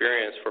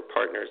experience for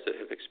partners that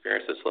have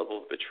experienced this level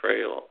of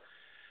betrayal.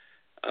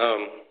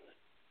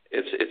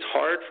 It's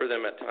hard for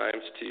them at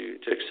times to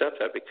accept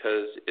that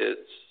because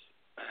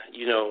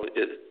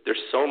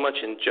there's so much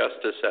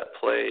injustice at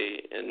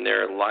play in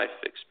their life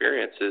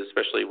experiences,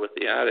 especially with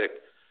the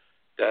addict,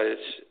 that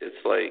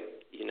it's like,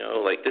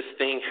 like this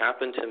thing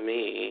happened to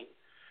me,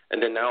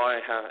 and then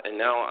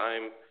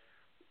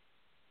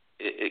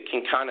it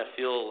can kind of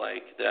feel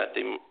like that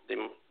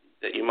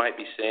that you might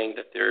be saying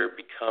that they're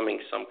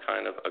becoming some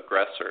kind of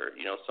aggressor,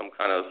 some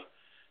kind of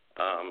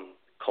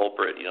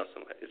culprit,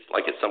 it's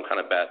like it's some kind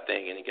of bad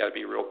thing, and you got to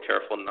be real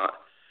careful not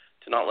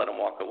let them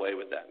walk away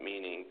with that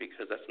meaning,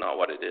 because that's not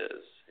what it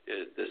is.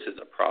 This is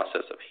a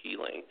process of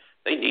healing.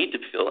 They need to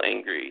feel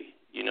angry.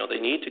 They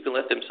need to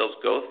let themselves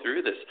go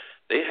through this.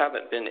 They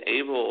haven't been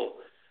able,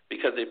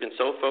 because they've been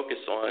so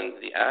focused on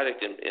the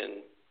addict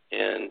and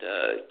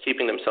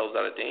keeping themselves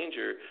out of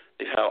danger,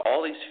 they have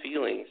all these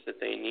feelings that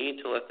they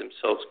need to let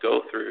themselves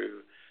go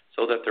through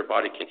so that their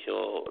body can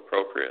heal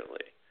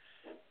appropriately.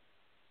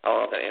 I don't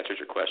know if that answers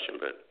your question,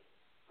 but...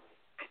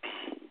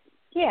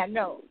 Yeah,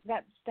 no,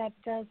 that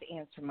does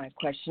answer my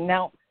question.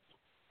 Now,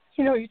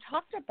 you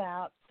talked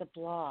about the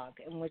blog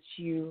in which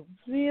you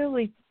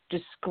really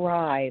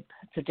describe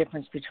the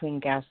difference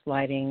between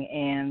gaslighting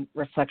and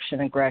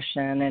reflection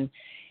aggression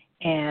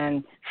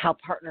and how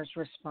partners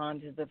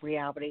respond to the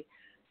reality.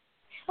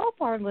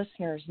 Help our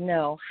listeners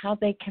know how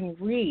they can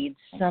read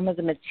some of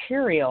the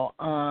material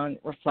on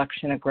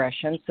reflection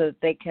aggression so that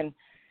they can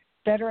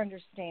better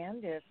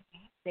understand if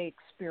they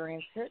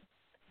experience it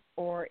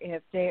or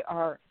if they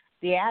are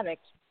the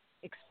addict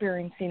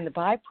experiencing the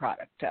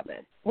byproduct of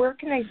it. Where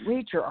can I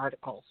read your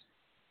articles?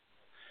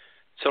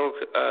 So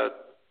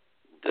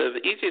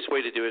the easiest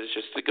way to do it is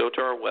just to go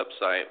to our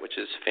website, which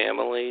is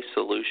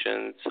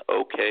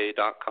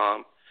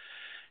FamilySolutionsOK.com.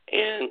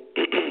 And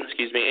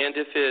excuse me. And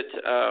if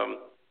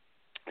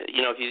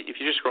if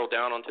you just scroll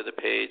down onto the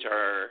page,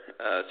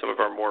 some of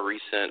our more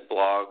recent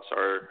blogs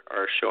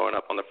are showing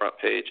up on the front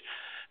page.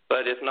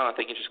 But if not,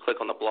 they can just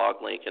click on the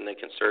blog link and they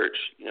can search,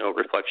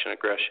 reflection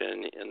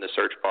aggression in the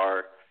search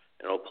bar,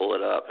 and it'll pull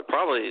it up.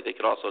 They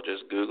could also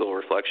just Google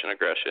reflection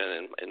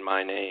aggression and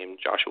my name,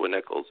 Johua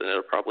Nichols, and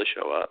it'll probably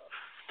show up.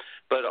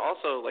 But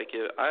also,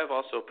 I have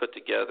also put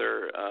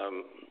together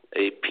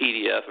a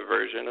PDF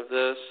version of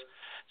this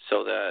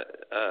so that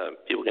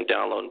people can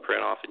download and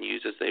print off and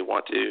use as they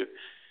want to.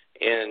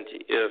 And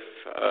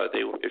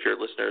if your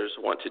listeners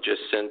want to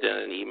just send in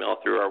an email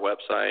through our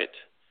website,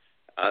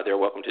 they're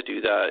welcome to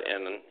do that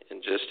and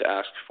just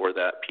ask for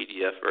that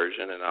PDF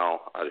version, and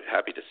I'll be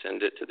happy to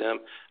send it to them.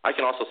 I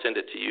can also send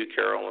it to you,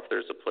 Carol, if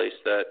there's a place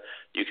that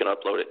you can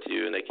upload it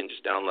to, and they can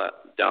just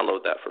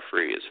download that for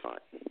free is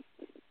fine.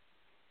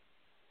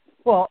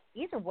 Well,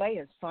 either way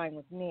is fine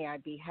with me.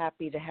 I'd be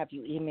happy to have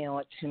you email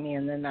it to me,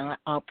 and then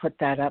I'll put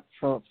that up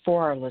for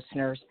our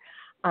listeners.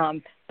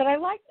 But I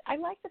like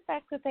the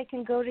fact that they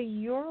can go to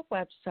your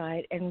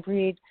website and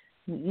read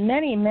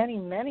many, many,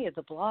 many of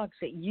the blogs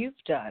that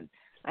you've done.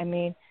 I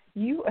mean,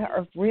 you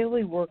have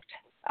really worked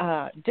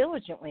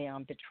diligently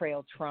on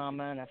betrayal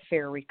trauma and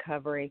affair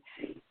recovery,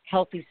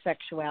 healthy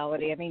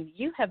sexuality. I mean,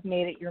 you have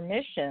made it your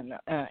mission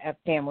at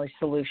Family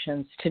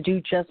Solutions to do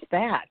just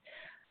that.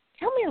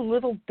 Tell me a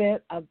little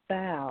bit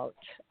about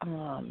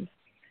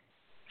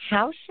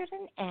how should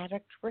an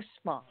addict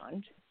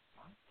respond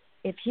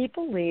if he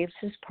believes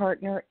his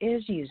partner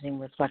is using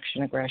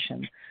reflection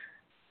aggression.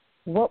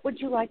 What would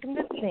you like him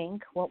to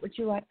think? What would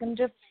you like him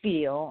to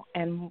feel?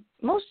 And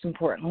most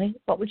importantly,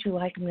 what would you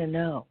like him to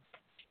know?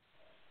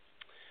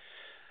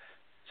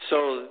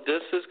 So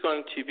this is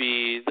going to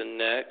be the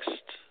next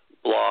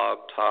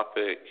blog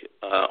topic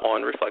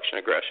on reflection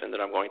aggression that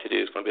I'm going to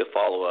do. It's going to be a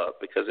follow-up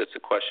because it's a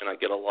question I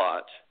get a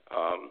lot.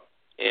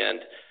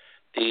 And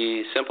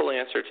the simple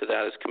answer to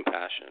that is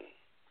compassion.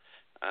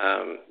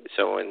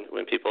 So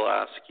when people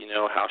ask,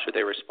 how should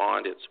they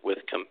respond, it's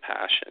with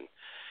compassion.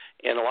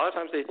 And a lot of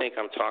times they think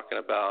I'm talking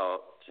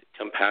about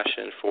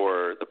compassion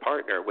for the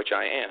partner, which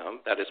I am.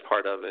 That is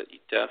part of it. You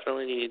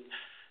definitely need,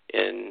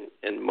 in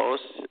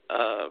most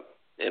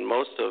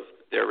of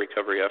their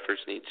recovery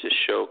efforts, need to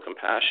show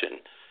compassion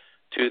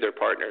to their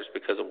partners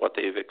because of what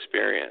they've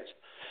experienced.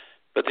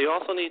 But they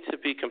also need to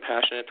be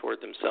compassionate toward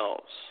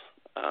themselves.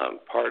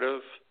 Part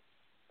of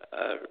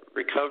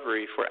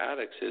recovery for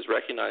addicts is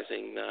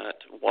recognizing that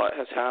what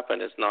has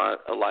happened is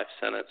not a life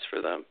sentence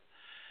for them.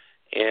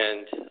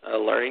 And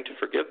learning to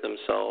forgive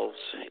themselves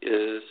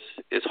is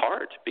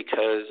hard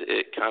because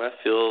it kind of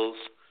feels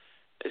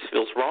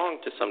wrong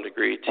to some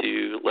degree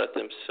to let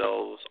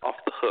themselves off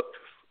the hook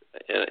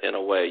in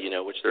a way,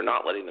 which they're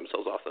not letting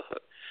themselves off the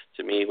hook.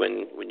 To me,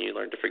 when you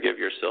learn to forgive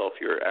yourself,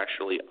 you're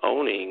actually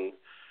owning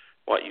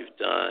what you've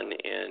done,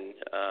 and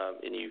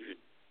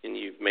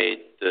you've made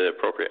the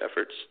appropriate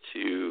efforts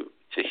to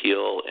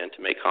heal and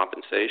to make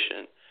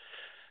compensation.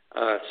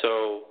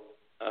 So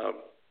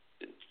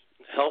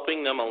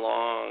helping them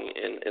along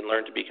and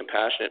learn to be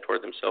compassionate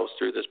toward themselves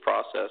through this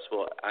process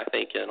will, I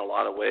think, in a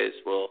lot of ways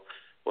will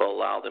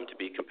allow them to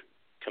be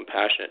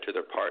compassionate to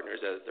their partners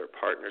as their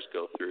partners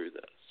go through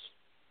this.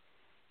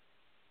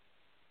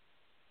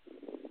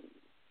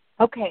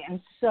 Okay, and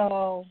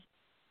so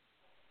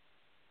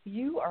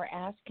you are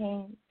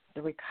asking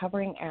the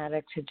recovering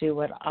addict to do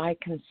what I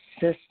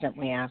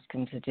consistently ask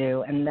him to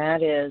do, and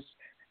that is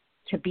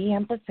to be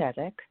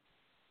empathetic,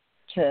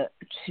 to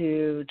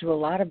do a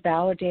lot of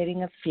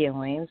validating of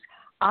feelings.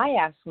 I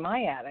ask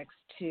my addicts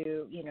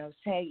to,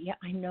 say, yeah,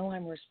 I know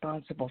I'm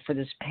responsible for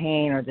this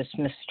pain or this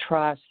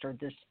mistrust or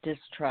this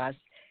distrust,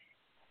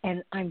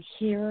 and I'm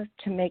here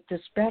to make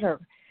this better,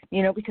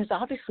 because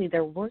obviously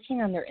they're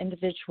working on their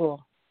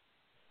individual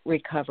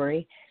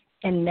recovery,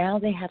 and now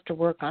they have to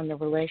work on the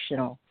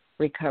relational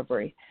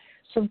recovery.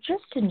 So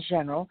just in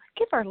general,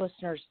 give our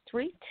listeners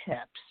 3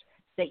 tips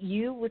that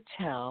you would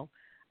tell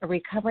a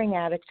recovering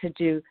addict to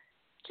do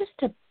just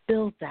to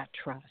build that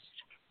trust.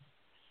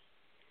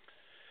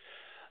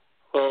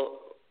 Well,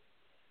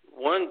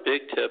 one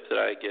big tip that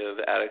I give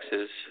addicts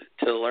is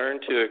to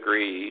learn to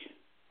agree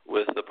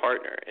with the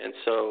partner. And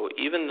so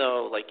even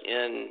though,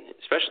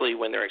 especially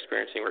when they're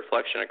experiencing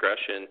reflection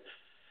aggression,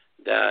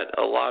 that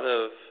a lot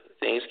of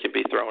things can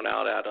be thrown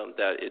out at them,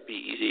 that it'd be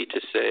easy to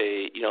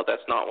say,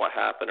 that's not what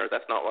happened or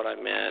that's not what I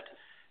meant.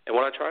 And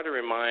what I try to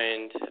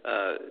remind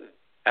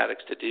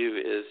addicts to do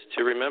is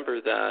to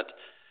remember that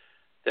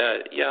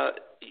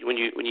when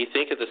you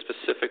think of the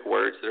specific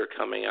words that are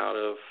coming out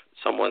of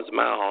someone's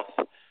mouth,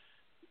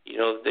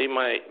 they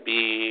might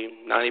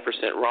be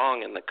 90%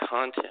 wrong in the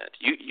content.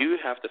 You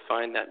have to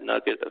find that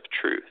nugget of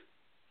truth.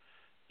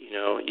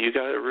 You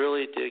got to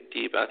really dig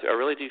deep. I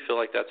really do feel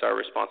like that's our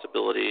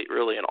responsibility,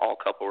 really, in all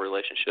couple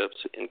relationships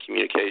in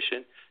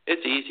communication.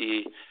 It's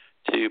easy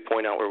to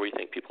point out where we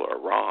think people are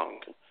wrong,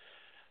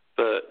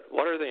 but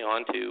what are they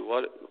onto?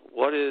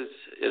 What is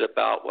it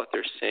about what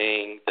they're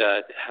saying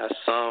that has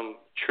some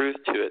truth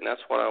to it? And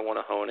that's what I want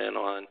to hone in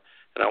on,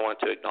 and I want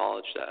to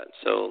acknowledge that.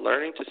 So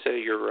learning to say,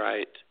 you're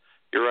right,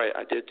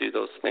 I did do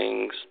those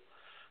things,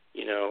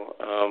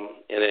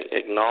 and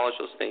acknowledge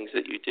those things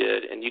that you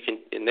did, and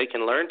they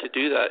can learn to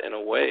do that in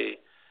a way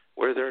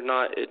where they're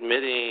not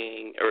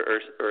admitting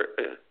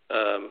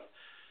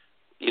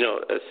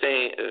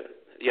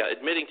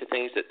admitting to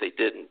things that they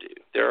didn't do.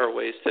 There are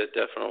ways to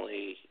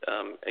definitely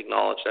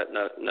acknowledge that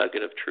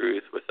nugget of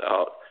truth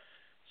without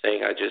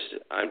saying I'm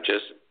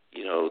just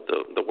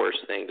the worst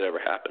thing that ever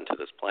happened to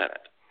this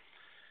planet.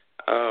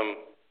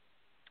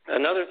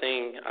 Another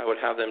thing I would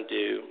have them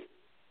do,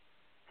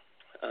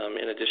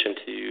 in addition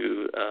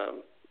to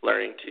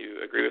learning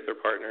to agree with their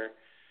partner,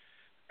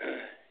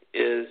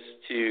 is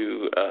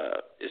to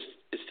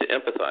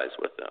empathize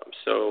with them.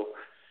 So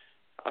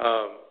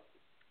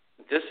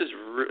this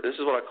is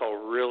what I call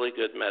really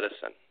good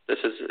medicine. This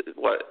is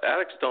what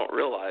addicts don't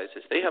realize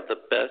is they have the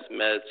best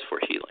meds for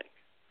healing,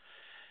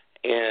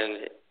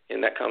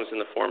 and that comes in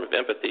the form of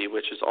empathy,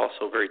 which is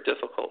also very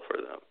difficult for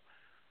them.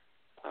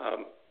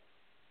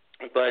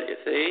 But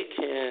if they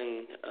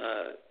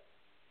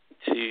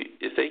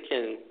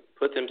can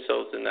put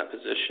themselves in that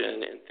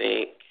position and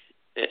think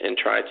and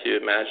try to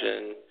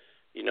imagine,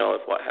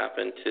 if what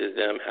happened to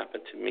them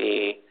happened to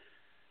me,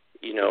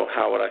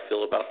 how would I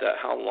feel about that?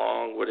 How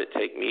long would it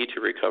take me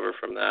to recover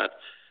from that?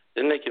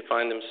 Then they can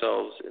find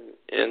themselves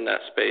in that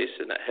space,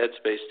 in that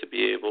headspace, to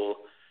be able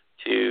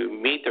to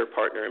meet their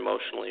partner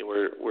emotionally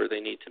where they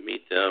need to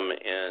meet them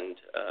and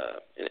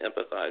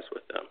empathize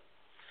with them.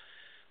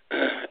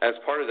 As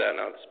part of that,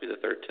 now this will be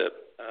the third tip,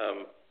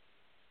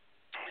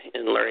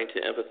 in learning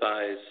to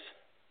empathize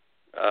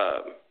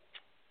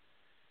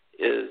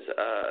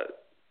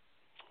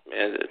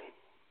and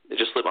it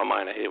just slipped my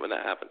mind. I hate it when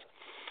that happens.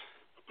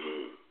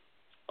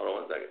 Hold on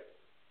one second.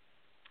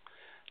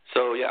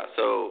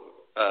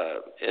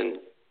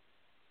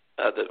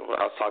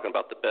 I was talking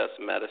about the best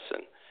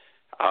medicine.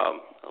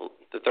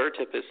 The third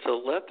tip is to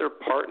let their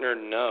partner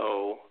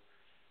know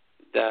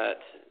that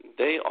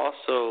they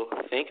also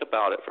think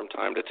about it from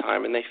time to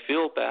time and they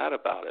feel bad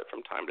about it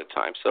from time to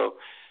time. So,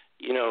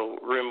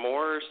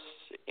 remorse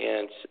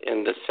and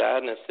the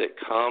sadness that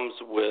comes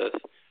with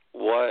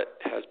what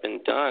has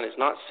been done is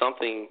not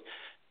something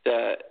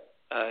that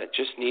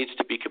just needs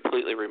to be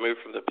completely removed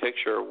from the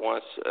picture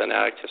once an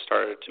addict has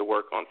started to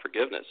work on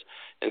forgiveness.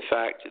 In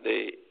fact,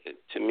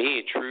 to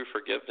me, true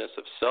forgiveness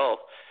of self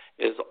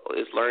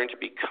is learning to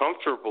be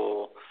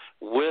comfortable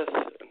with,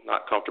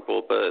 not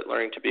comfortable, but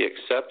learning to be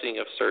accepting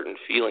of certain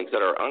feelings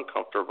that are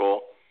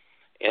uncomfortable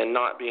and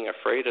not being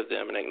afraid of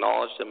them and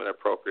acknowledge them at an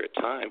appropriate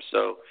time.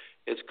 So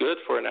it's good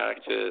for an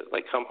addict to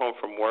come home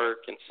from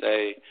work and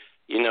say,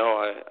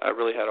 I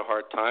really had a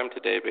hard time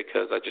today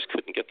because I just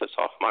couldn't get this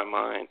off my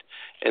mind.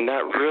 And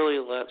that really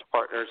lets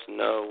partners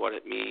know what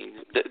it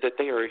means, that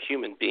they are a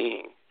human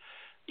being,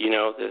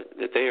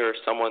 that they are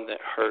someone that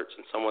hurts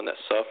and someone that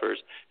suffers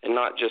and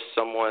not just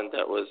someone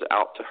that was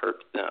out to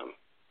hurt them.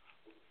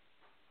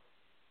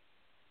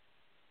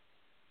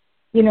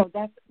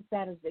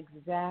 That is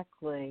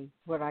exactly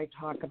what I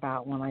talk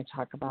about when I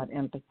talk about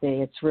empathy.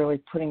 It's really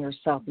putting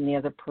yourself in the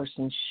other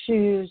person's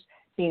shoes,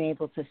 being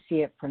able to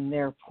see it from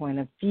their point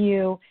of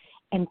view,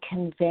 and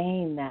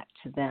conveying that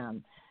to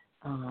them.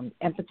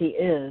 Empathy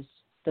is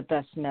the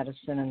best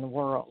medicine in the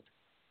world.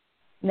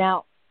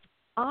 Now,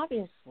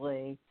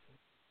 obviously,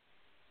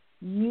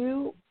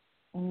 you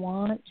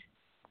want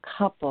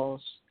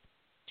couples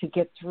to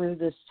get through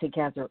this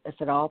together,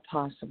 if at all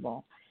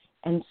possible.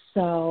 And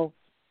so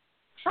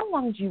how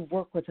long do you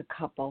work with a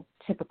couple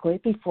typically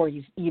before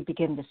you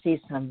begin to see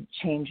some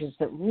changes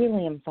that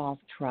really involve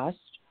trust?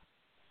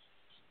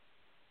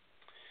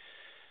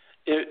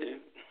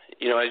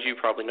 As you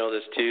probably know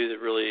this too,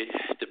 it really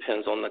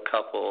depends on the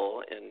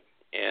couple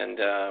and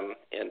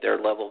their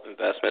level of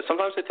investment.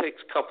 Sometimes it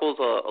takes couples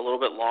a little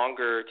bit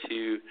longer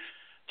to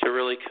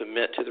really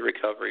commit to the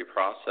recovery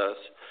process.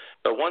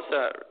 But once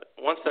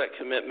that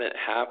commitment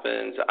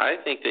happens, I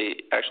think they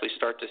actually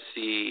start to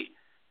see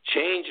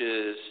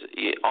changes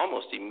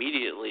almost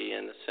immediately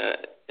in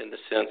the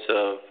sense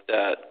of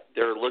that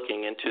they're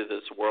looking into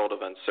this world of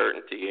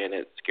uncertainty and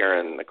it's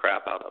scaring the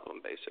crap out of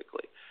them,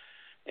 basically.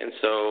 And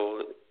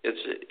so it's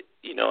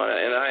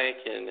and I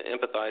can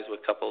empathize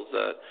with couples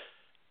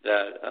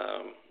that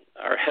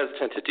are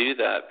hesitant to do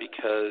that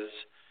because,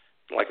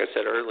 like I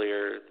said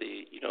earlier,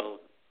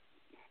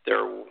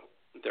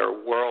 their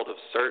world of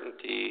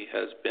certainty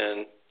has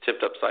been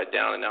tipped upside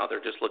down, and now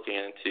they're just looking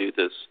into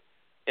this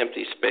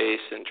empty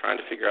space and trying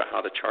to figure out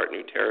how to chart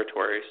new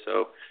territory.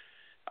 So,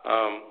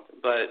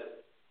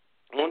 but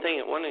one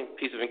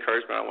piece of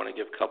encouragement I want to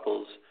give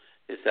couples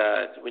is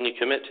that when you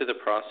commit to the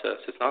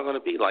process, it's not going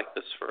to be like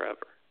this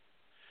forever.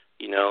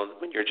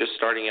 When you're just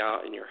starting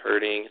out and you're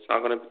hurting,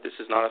 this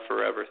is not a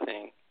forever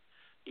thing.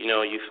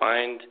 You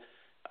find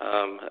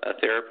a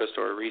therapist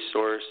or a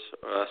resource,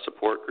 or a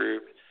support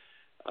group,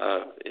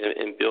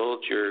 and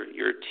build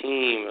your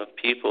team of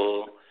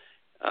people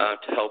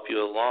to help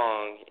you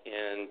along,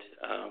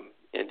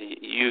 and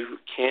you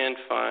can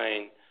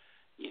find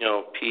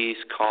peace,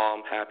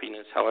 calm,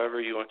 happiness,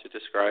 however you want to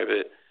describe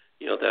it.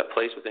 That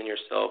place within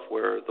yourself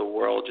where the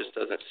world just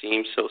doesn't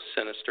seem so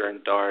sinister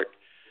and dark.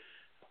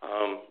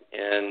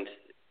 And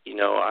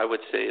I would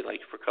say,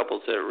 like, for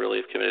couples that really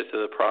have committed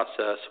to the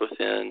process,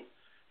 within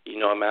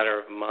a matter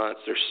of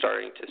months, they're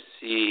starting to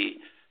see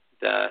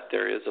that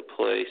there is a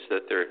place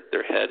that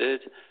they're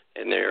headed,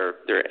 and they're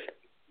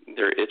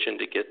itching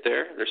to get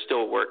there. There's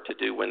still work to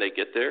do when they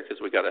get there because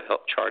we got to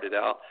help chart it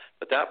out.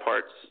 But that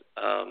part's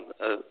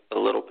a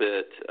little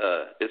bit.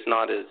 It's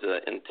not as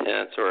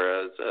intense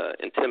or as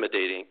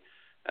intimidating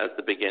as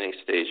the beginning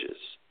stages.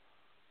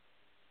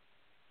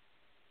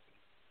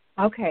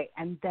 Okay,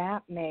 and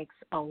that makes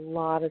a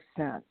lot of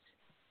sense.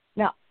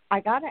 Now, I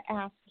got to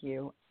ask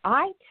you,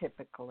 I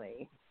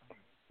typically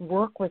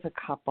work with a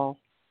couple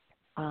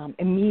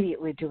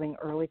immediately doing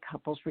early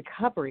couples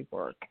recovery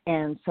work.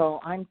 And so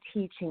I'm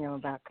teaching them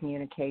about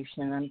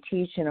communication, I'm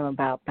teaching them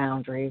about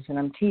boundaries, and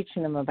I'm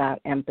teaching them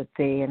about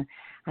empathy, and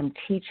I'm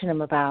teaching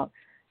them about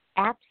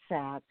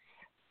addcit's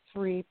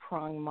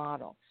three-prong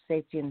model: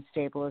 safety and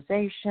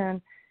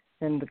stabilization,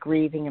 then the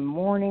grieving and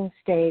mourning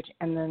stage,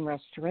 and then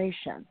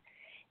restoration.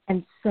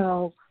 And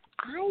so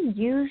I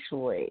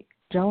usually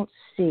don't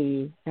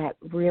see that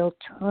real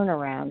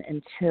turnaround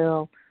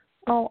until,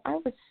 I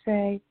would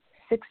say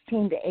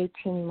 16 to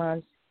 18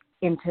 months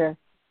into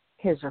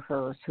his or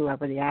hers,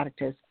 whoever the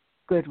addict is,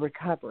 good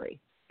recovery.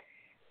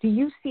 Do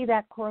you see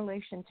that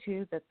correlation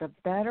too, that the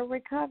better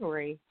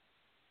recovery,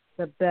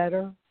 the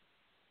better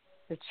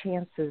the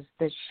chances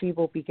that she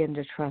will begin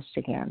to trust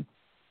again?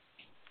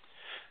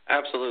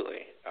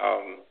 Absolutely.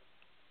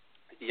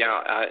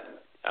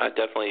 I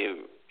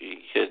definitely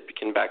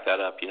can back that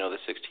up, the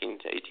 16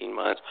 to 18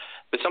 months.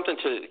 But something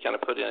to kind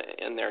of put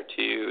in there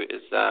too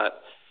is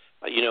that,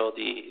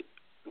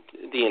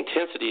 the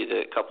intensity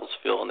that couples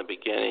feel in the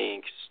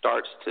beginning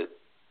starts to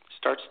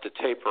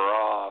taper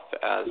off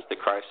as they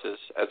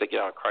get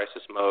out of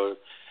crisis mode,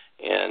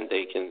 and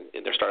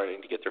they're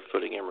starting to get their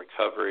footing in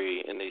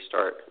recovery, and they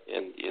start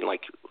in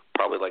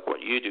probably like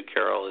what you do,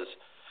 Carol, is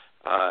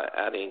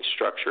adding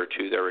structure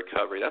to their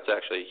recovery. That's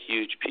actually a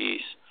huge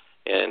piece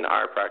in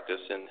our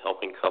practice in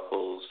helping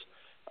couples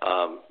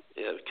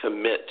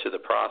commit to the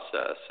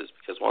process, is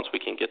because once we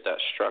can get that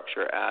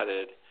structure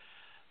added,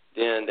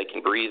 then they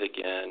can breathe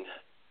again,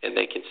 and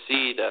they can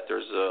see that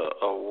there's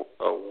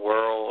a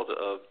world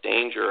of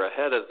danger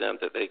ahead of them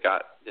that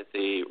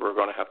they were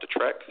going to have to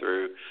trek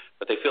through,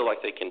 but they feel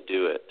like they can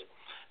do it.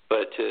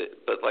 But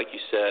like you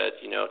said,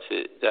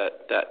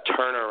 that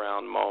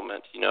turnaround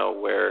moment,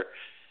 where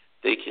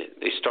they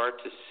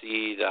start to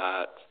see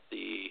that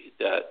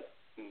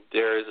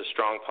there is a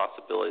strong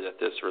possibility that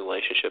this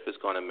relationship is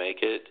going to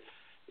make it,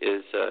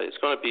 it's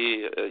going to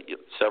be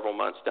several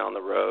months down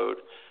the road.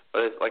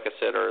 But like I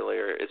said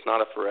earlier, it's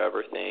not a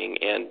forever thing.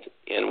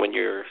 And when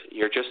you're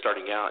just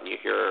starting out and you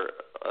hear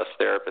a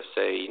therapist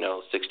say,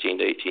 16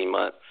 to 18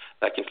 months,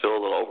 that can feel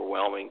a little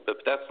overwhelming. But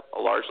that's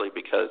largely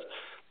because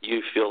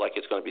you feel like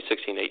it's going to be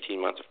 16 to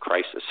 18 months of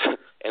crisis.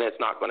 And it's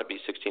not going to be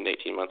 16 to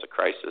 18 months of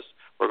crisis.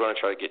 we're going to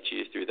try to get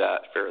you through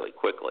that fairly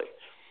quickly.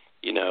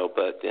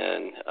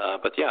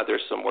 But yeah,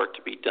 there's some work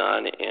to be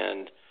done,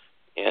 and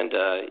in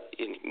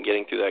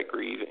getting through that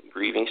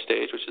grieving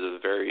stage, which is a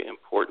very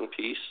important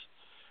piece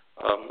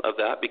of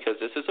that, because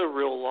this is a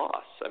real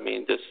loss. I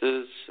mean,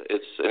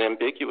 it's an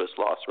ambiguous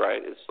loss,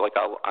 right? It's like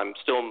I'm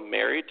still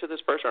married to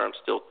this person,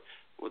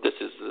 or this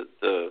is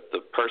the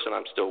person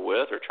I'm still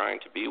with or trying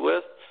to be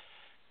with,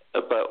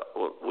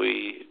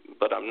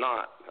 but I'm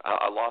not.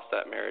 I lost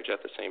that marriage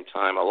at the same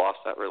time. I lost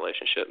that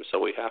relationship, and so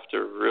we have to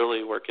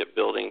really work at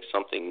building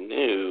something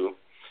new.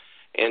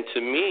 And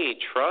to me,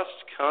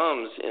 trust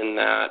comes in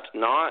that,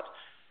 not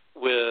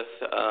with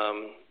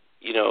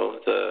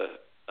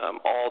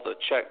all the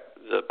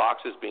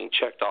boxes being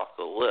checked off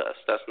the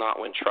list. That's not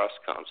when trust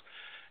comes.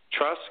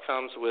 Trust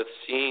comes with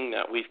seeing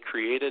that we've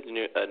created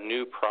a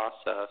new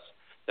process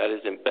that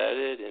is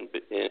embedded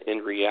in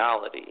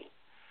reality,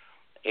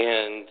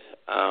 and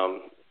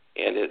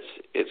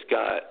it's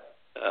got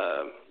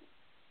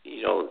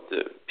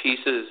the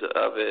pieces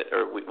of it,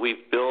 or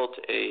we've built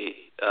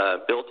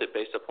it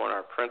based upon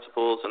our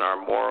principles and our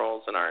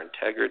morals and our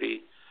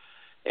integrity,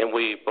 and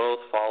we both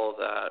follow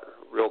that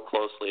real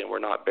closely, and we're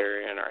not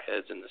burying our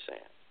heads in the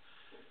sand,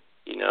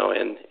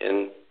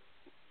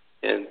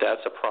 and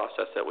that's a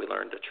process that we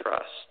learn to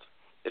trust.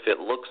 If it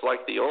looks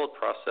like the old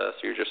process,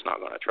 you're just not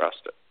going to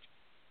trust it.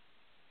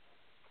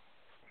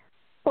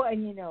 Well,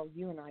 and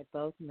you and I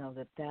both know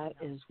that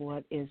is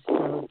what is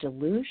so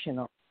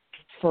delusional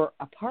for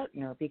a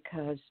partner,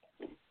 because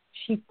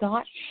she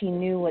thought she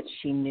knew what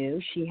she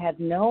knew. She had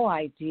no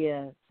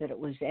idea that it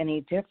was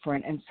any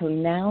different, and so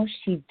now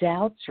she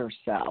doubts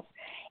herself.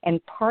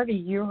 And part of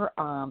your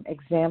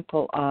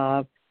example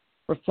of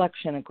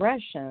reflection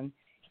aggression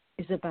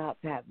is about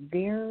that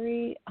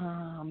very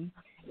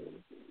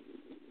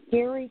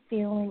scary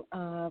feeling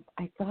of,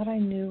 I thought I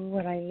knew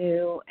what I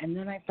knew, and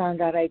then I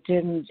found out I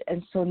didn't,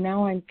 and so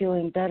now I'm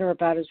feeling better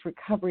about his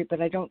recovery,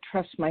 but I don't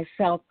trust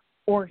myself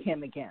or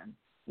him again.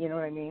 You know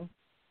what I mean?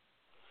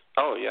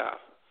 Oh, yeah.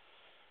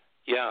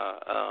 Yeah.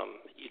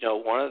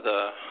 One of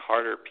the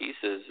harder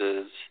pieces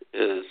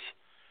is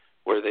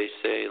where they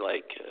say,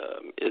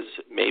 is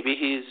maybe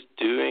he's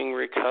doing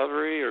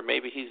recovery, or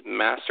maybe he's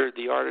mastered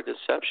the art of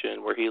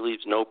deception where he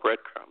leaves no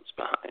breadcrumbs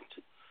behind.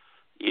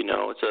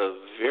 It's a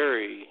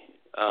very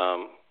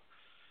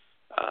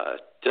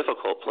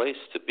difficult place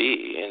to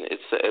be, and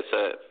it's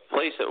a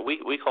place that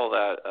we call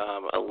that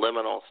a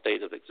liminal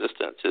state of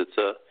existence. It's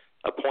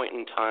a point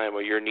in time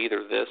where you're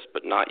neither this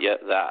but not yet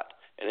that,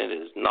 and it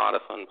is not a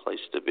fun place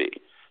to be.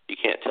 You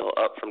can't tell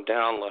up from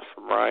down, left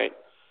from right.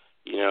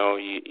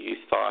 You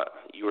thought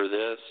you were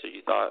this, or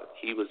you thought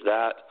he was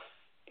that,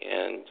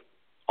 and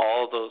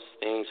all those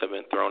things have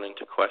been thrown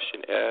into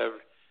question.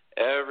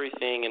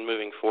 Everything in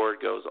moving forward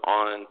goes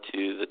on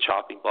to the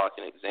chopping block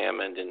and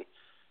examined and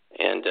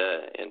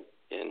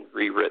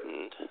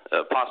rewritten,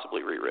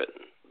 possibly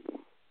rewritten.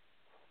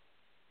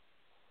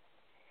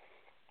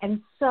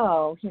 And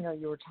so,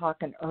 you were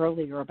talking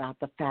earlier about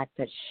the fact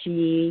that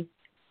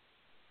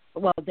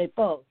they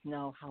both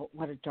know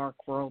what a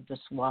dark world this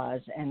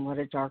was and what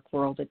a dark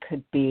world it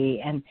could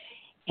be.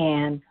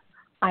 And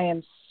I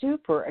am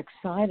super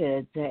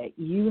excited that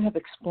you have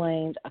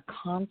explained a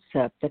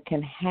concept that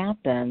can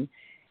happen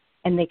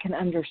and they can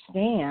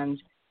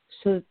understand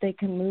so that they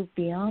can move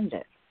beyond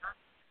it.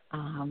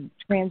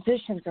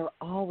 Transitions are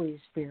always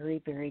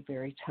very, very,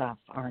 very tough,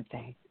 aren't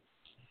they?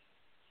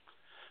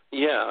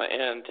 Yeah,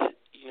 and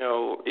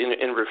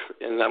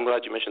and I'm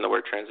glad you mentioned the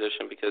word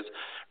transition, because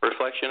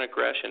reflection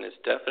aggression is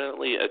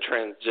definitely a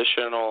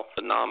transitional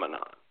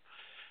phenomenon.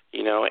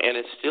 And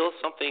it's still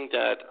something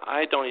that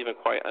I don't even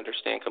quite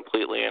understand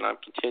completely, and I'm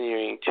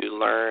continuing to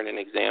learn and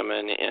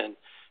examine, and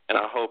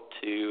I hope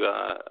to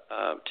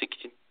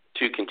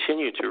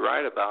continue to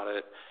write about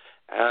it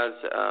as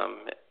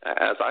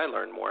I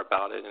learn more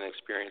about it and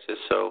experiences.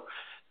 So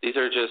this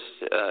is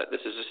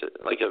just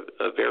like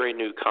a very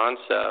new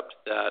concept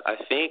that I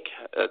think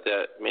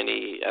that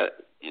many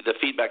the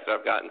feedback that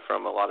I've gotten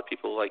from a lot of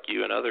people like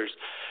you and others,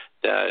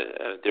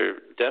 that they're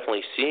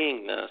definitely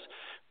seeing this.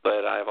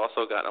 But I've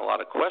also gotten a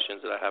lot of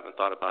questions that I haven't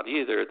thought about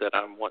either that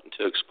I'm wanting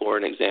to explore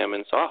and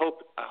examine. So I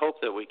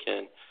hope that we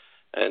can,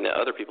 and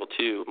other people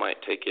too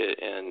might take it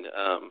and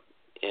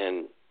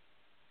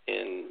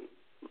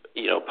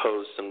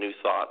pose some new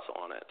thoughts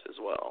on it as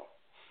well.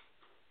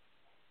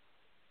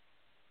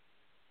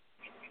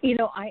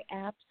 I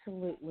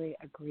absolutely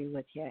agree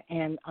with you,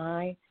 and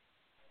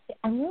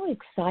I'm really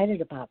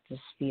excited about this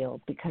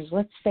field because,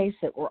 let's face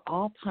it, we're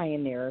all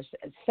pioneers.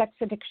 Sex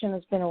addiction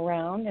has been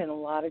around in a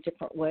lot of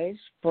different ways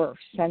for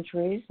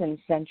centuries and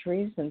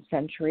centuries and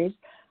centuries,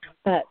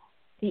 but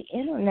the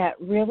Internet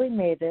really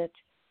made it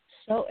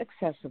so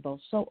accessible,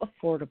 so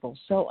affordable,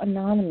 so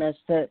anonymous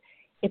that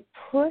it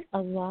put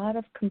a lot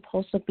of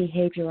compulsive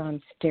behavior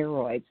on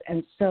steroids.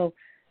 And so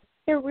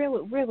they're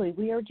really,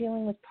 we are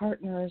dealing with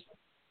partners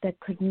that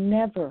could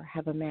never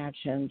have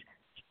imagined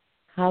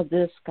how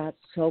this got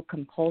so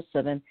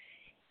compulsive. And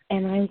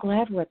I'm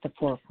glad we're at the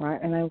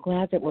forefront, and I'm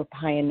glad that we're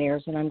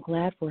pioneers, and I'm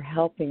glad we're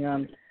helping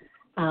them.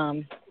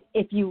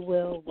 if you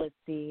will, with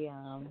the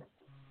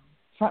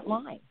front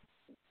line.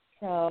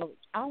 So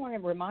I want to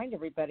remind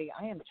everybody,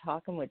 I am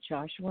talking with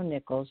Johua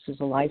Nichols, who's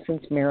a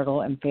licensed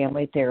marital and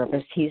family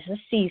therapist. He's a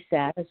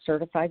CSAT, a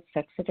certified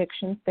sex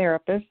addiction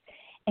therapist,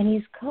 and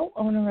he's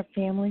co-owner of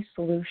Family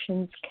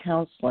Solutions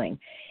Counseling.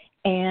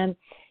 And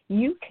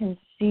you can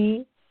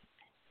see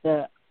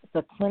the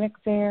clinic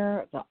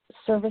there, the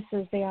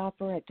services they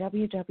offer at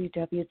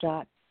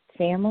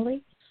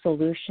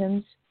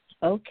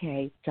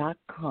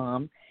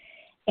www.familysolutions.ok.com.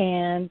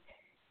 And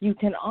you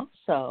can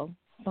also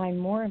find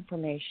more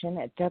information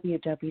at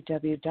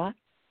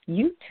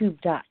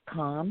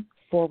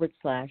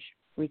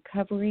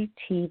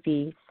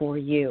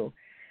www.youtube.com/recoverytv4you.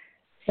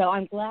 So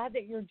I'm glad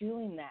that you're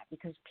doing that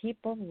because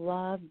people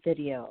love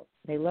video.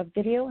 They love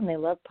video and they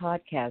love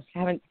podcasts.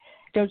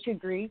 Don't you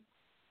agree?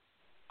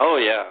 Oh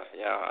yeah.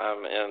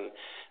 And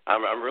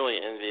I'm really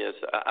envious.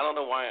 I don't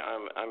know why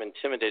I'm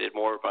intimidated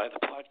more by the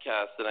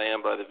podcast than I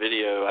am by the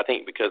video. I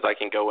think because I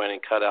can go in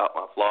and cut out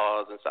my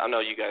flaws, and so I know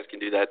you guys can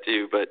do that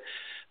too. But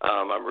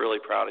I'm really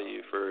proud of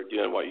you for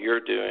doing what you're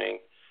doing.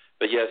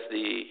 But yes,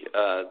 the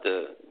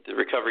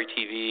Recovery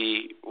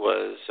TV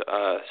was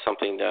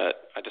something that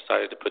I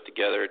decided to put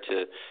together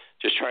to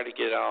just try to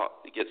get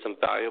some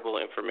valuable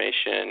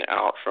information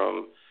out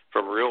from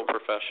real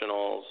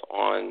professionals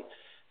on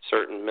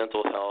certain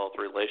mental health,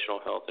 relational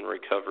health, and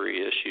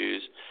recovery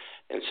issues.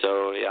 And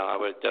so, yeah, I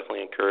would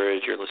definitely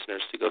encourage your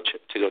listeners to go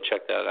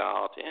check that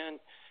out.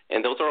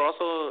 And those are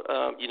also,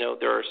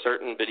 there are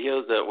certain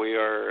videos that we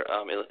are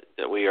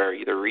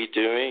either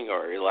redoing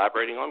or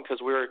elaborating on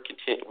because we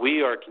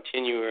are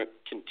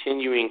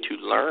continuing to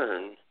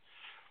learn.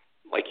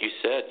 Like you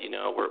said,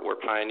 we're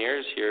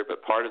pioneers here,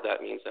 but part of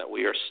that means that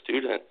we are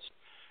students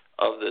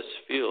of this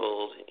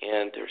field,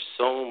 and there's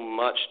so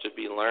much to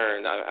be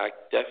learned. I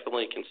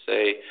definitely can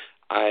say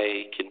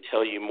I can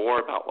tell you more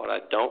about what I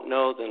don't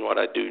know than what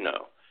I do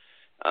know,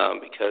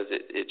 because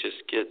it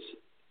just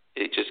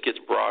gets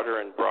broader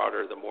and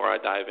broader the more I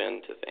dive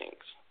into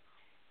things.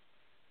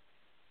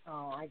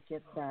 Oh, I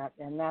get that,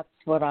 and that's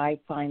what I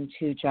find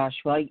too,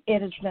 Johua.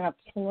 It has been a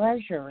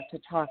pleasure to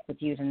talk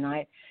with you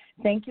tonight.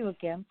 Thank you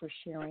again for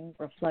sharing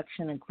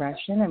reflection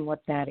aggression and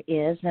what that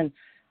is, and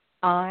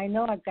I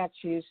know I've got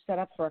you set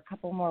up for a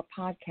couple more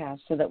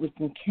podcasts so that we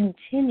can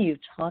continue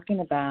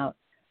talking about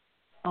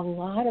a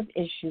lot of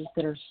issues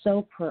that are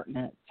so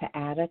pertinent to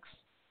addicts,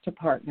 to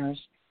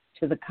partners,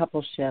 to the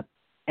coupleship,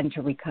 and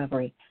to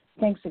recovery.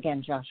 Thanks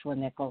again, Johua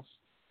Nichols.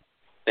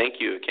 Thank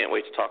you. Can't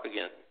wait to talk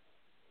again.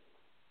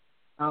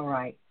 All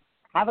right.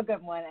 Have a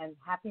good one, and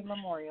happy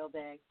Memorial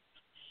Day.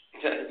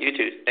 You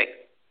too. Thanks.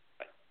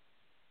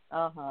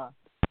 Uh-huh.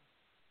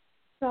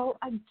 So,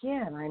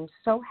 again, I'm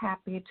so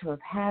happy to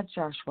have had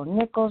Johua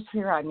Nichols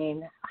here. I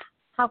mean,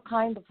 how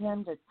kind of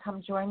him to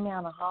come join me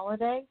on a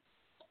holiday.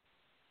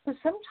 But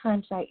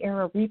sometimes I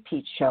air a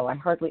repeat show. I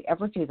hardly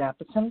ever do that,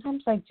 but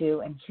sometimes I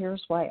do, and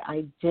here's why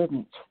I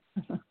didn't.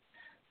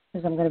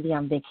 Because I'm going to be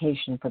on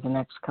vacation for the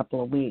next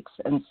couple of weeks,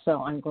 and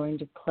so I'm going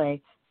to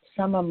play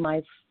some of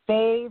my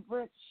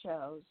favorite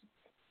shows.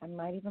 I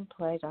might even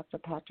play Dr.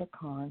 Patrick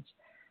Kahn's,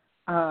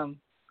 or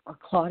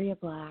Claudia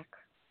Black,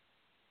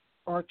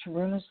 or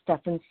Taruna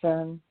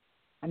Stephenson.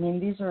 I mean,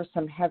 these are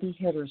some heavy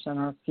hitters in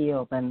our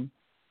field.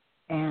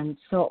 And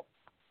so,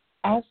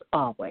 as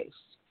always,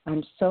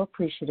 I'm so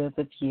appreciative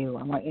of you.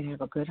 I want you to have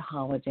a good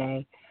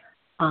holiday.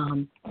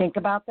 Think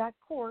about that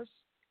course.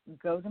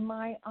 Go to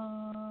my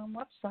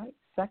website,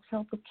 Sex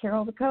Help with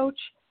Carol the Coach.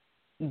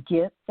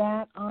 Get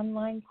that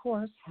online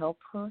course, Help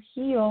Her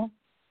Heal.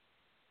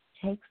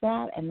 Take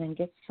that and then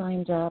get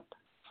signed up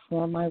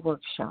for my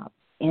workshop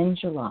in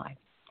July.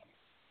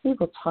 We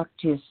will talk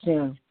to you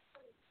soon.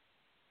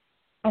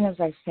 And as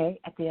I say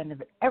at the end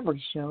of every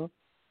show,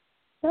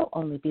 there'll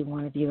only be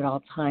one of you at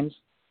all times.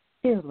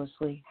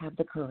 Fearlessly have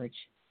the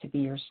courage to be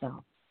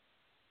yourself.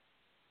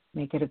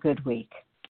 Make it a good week.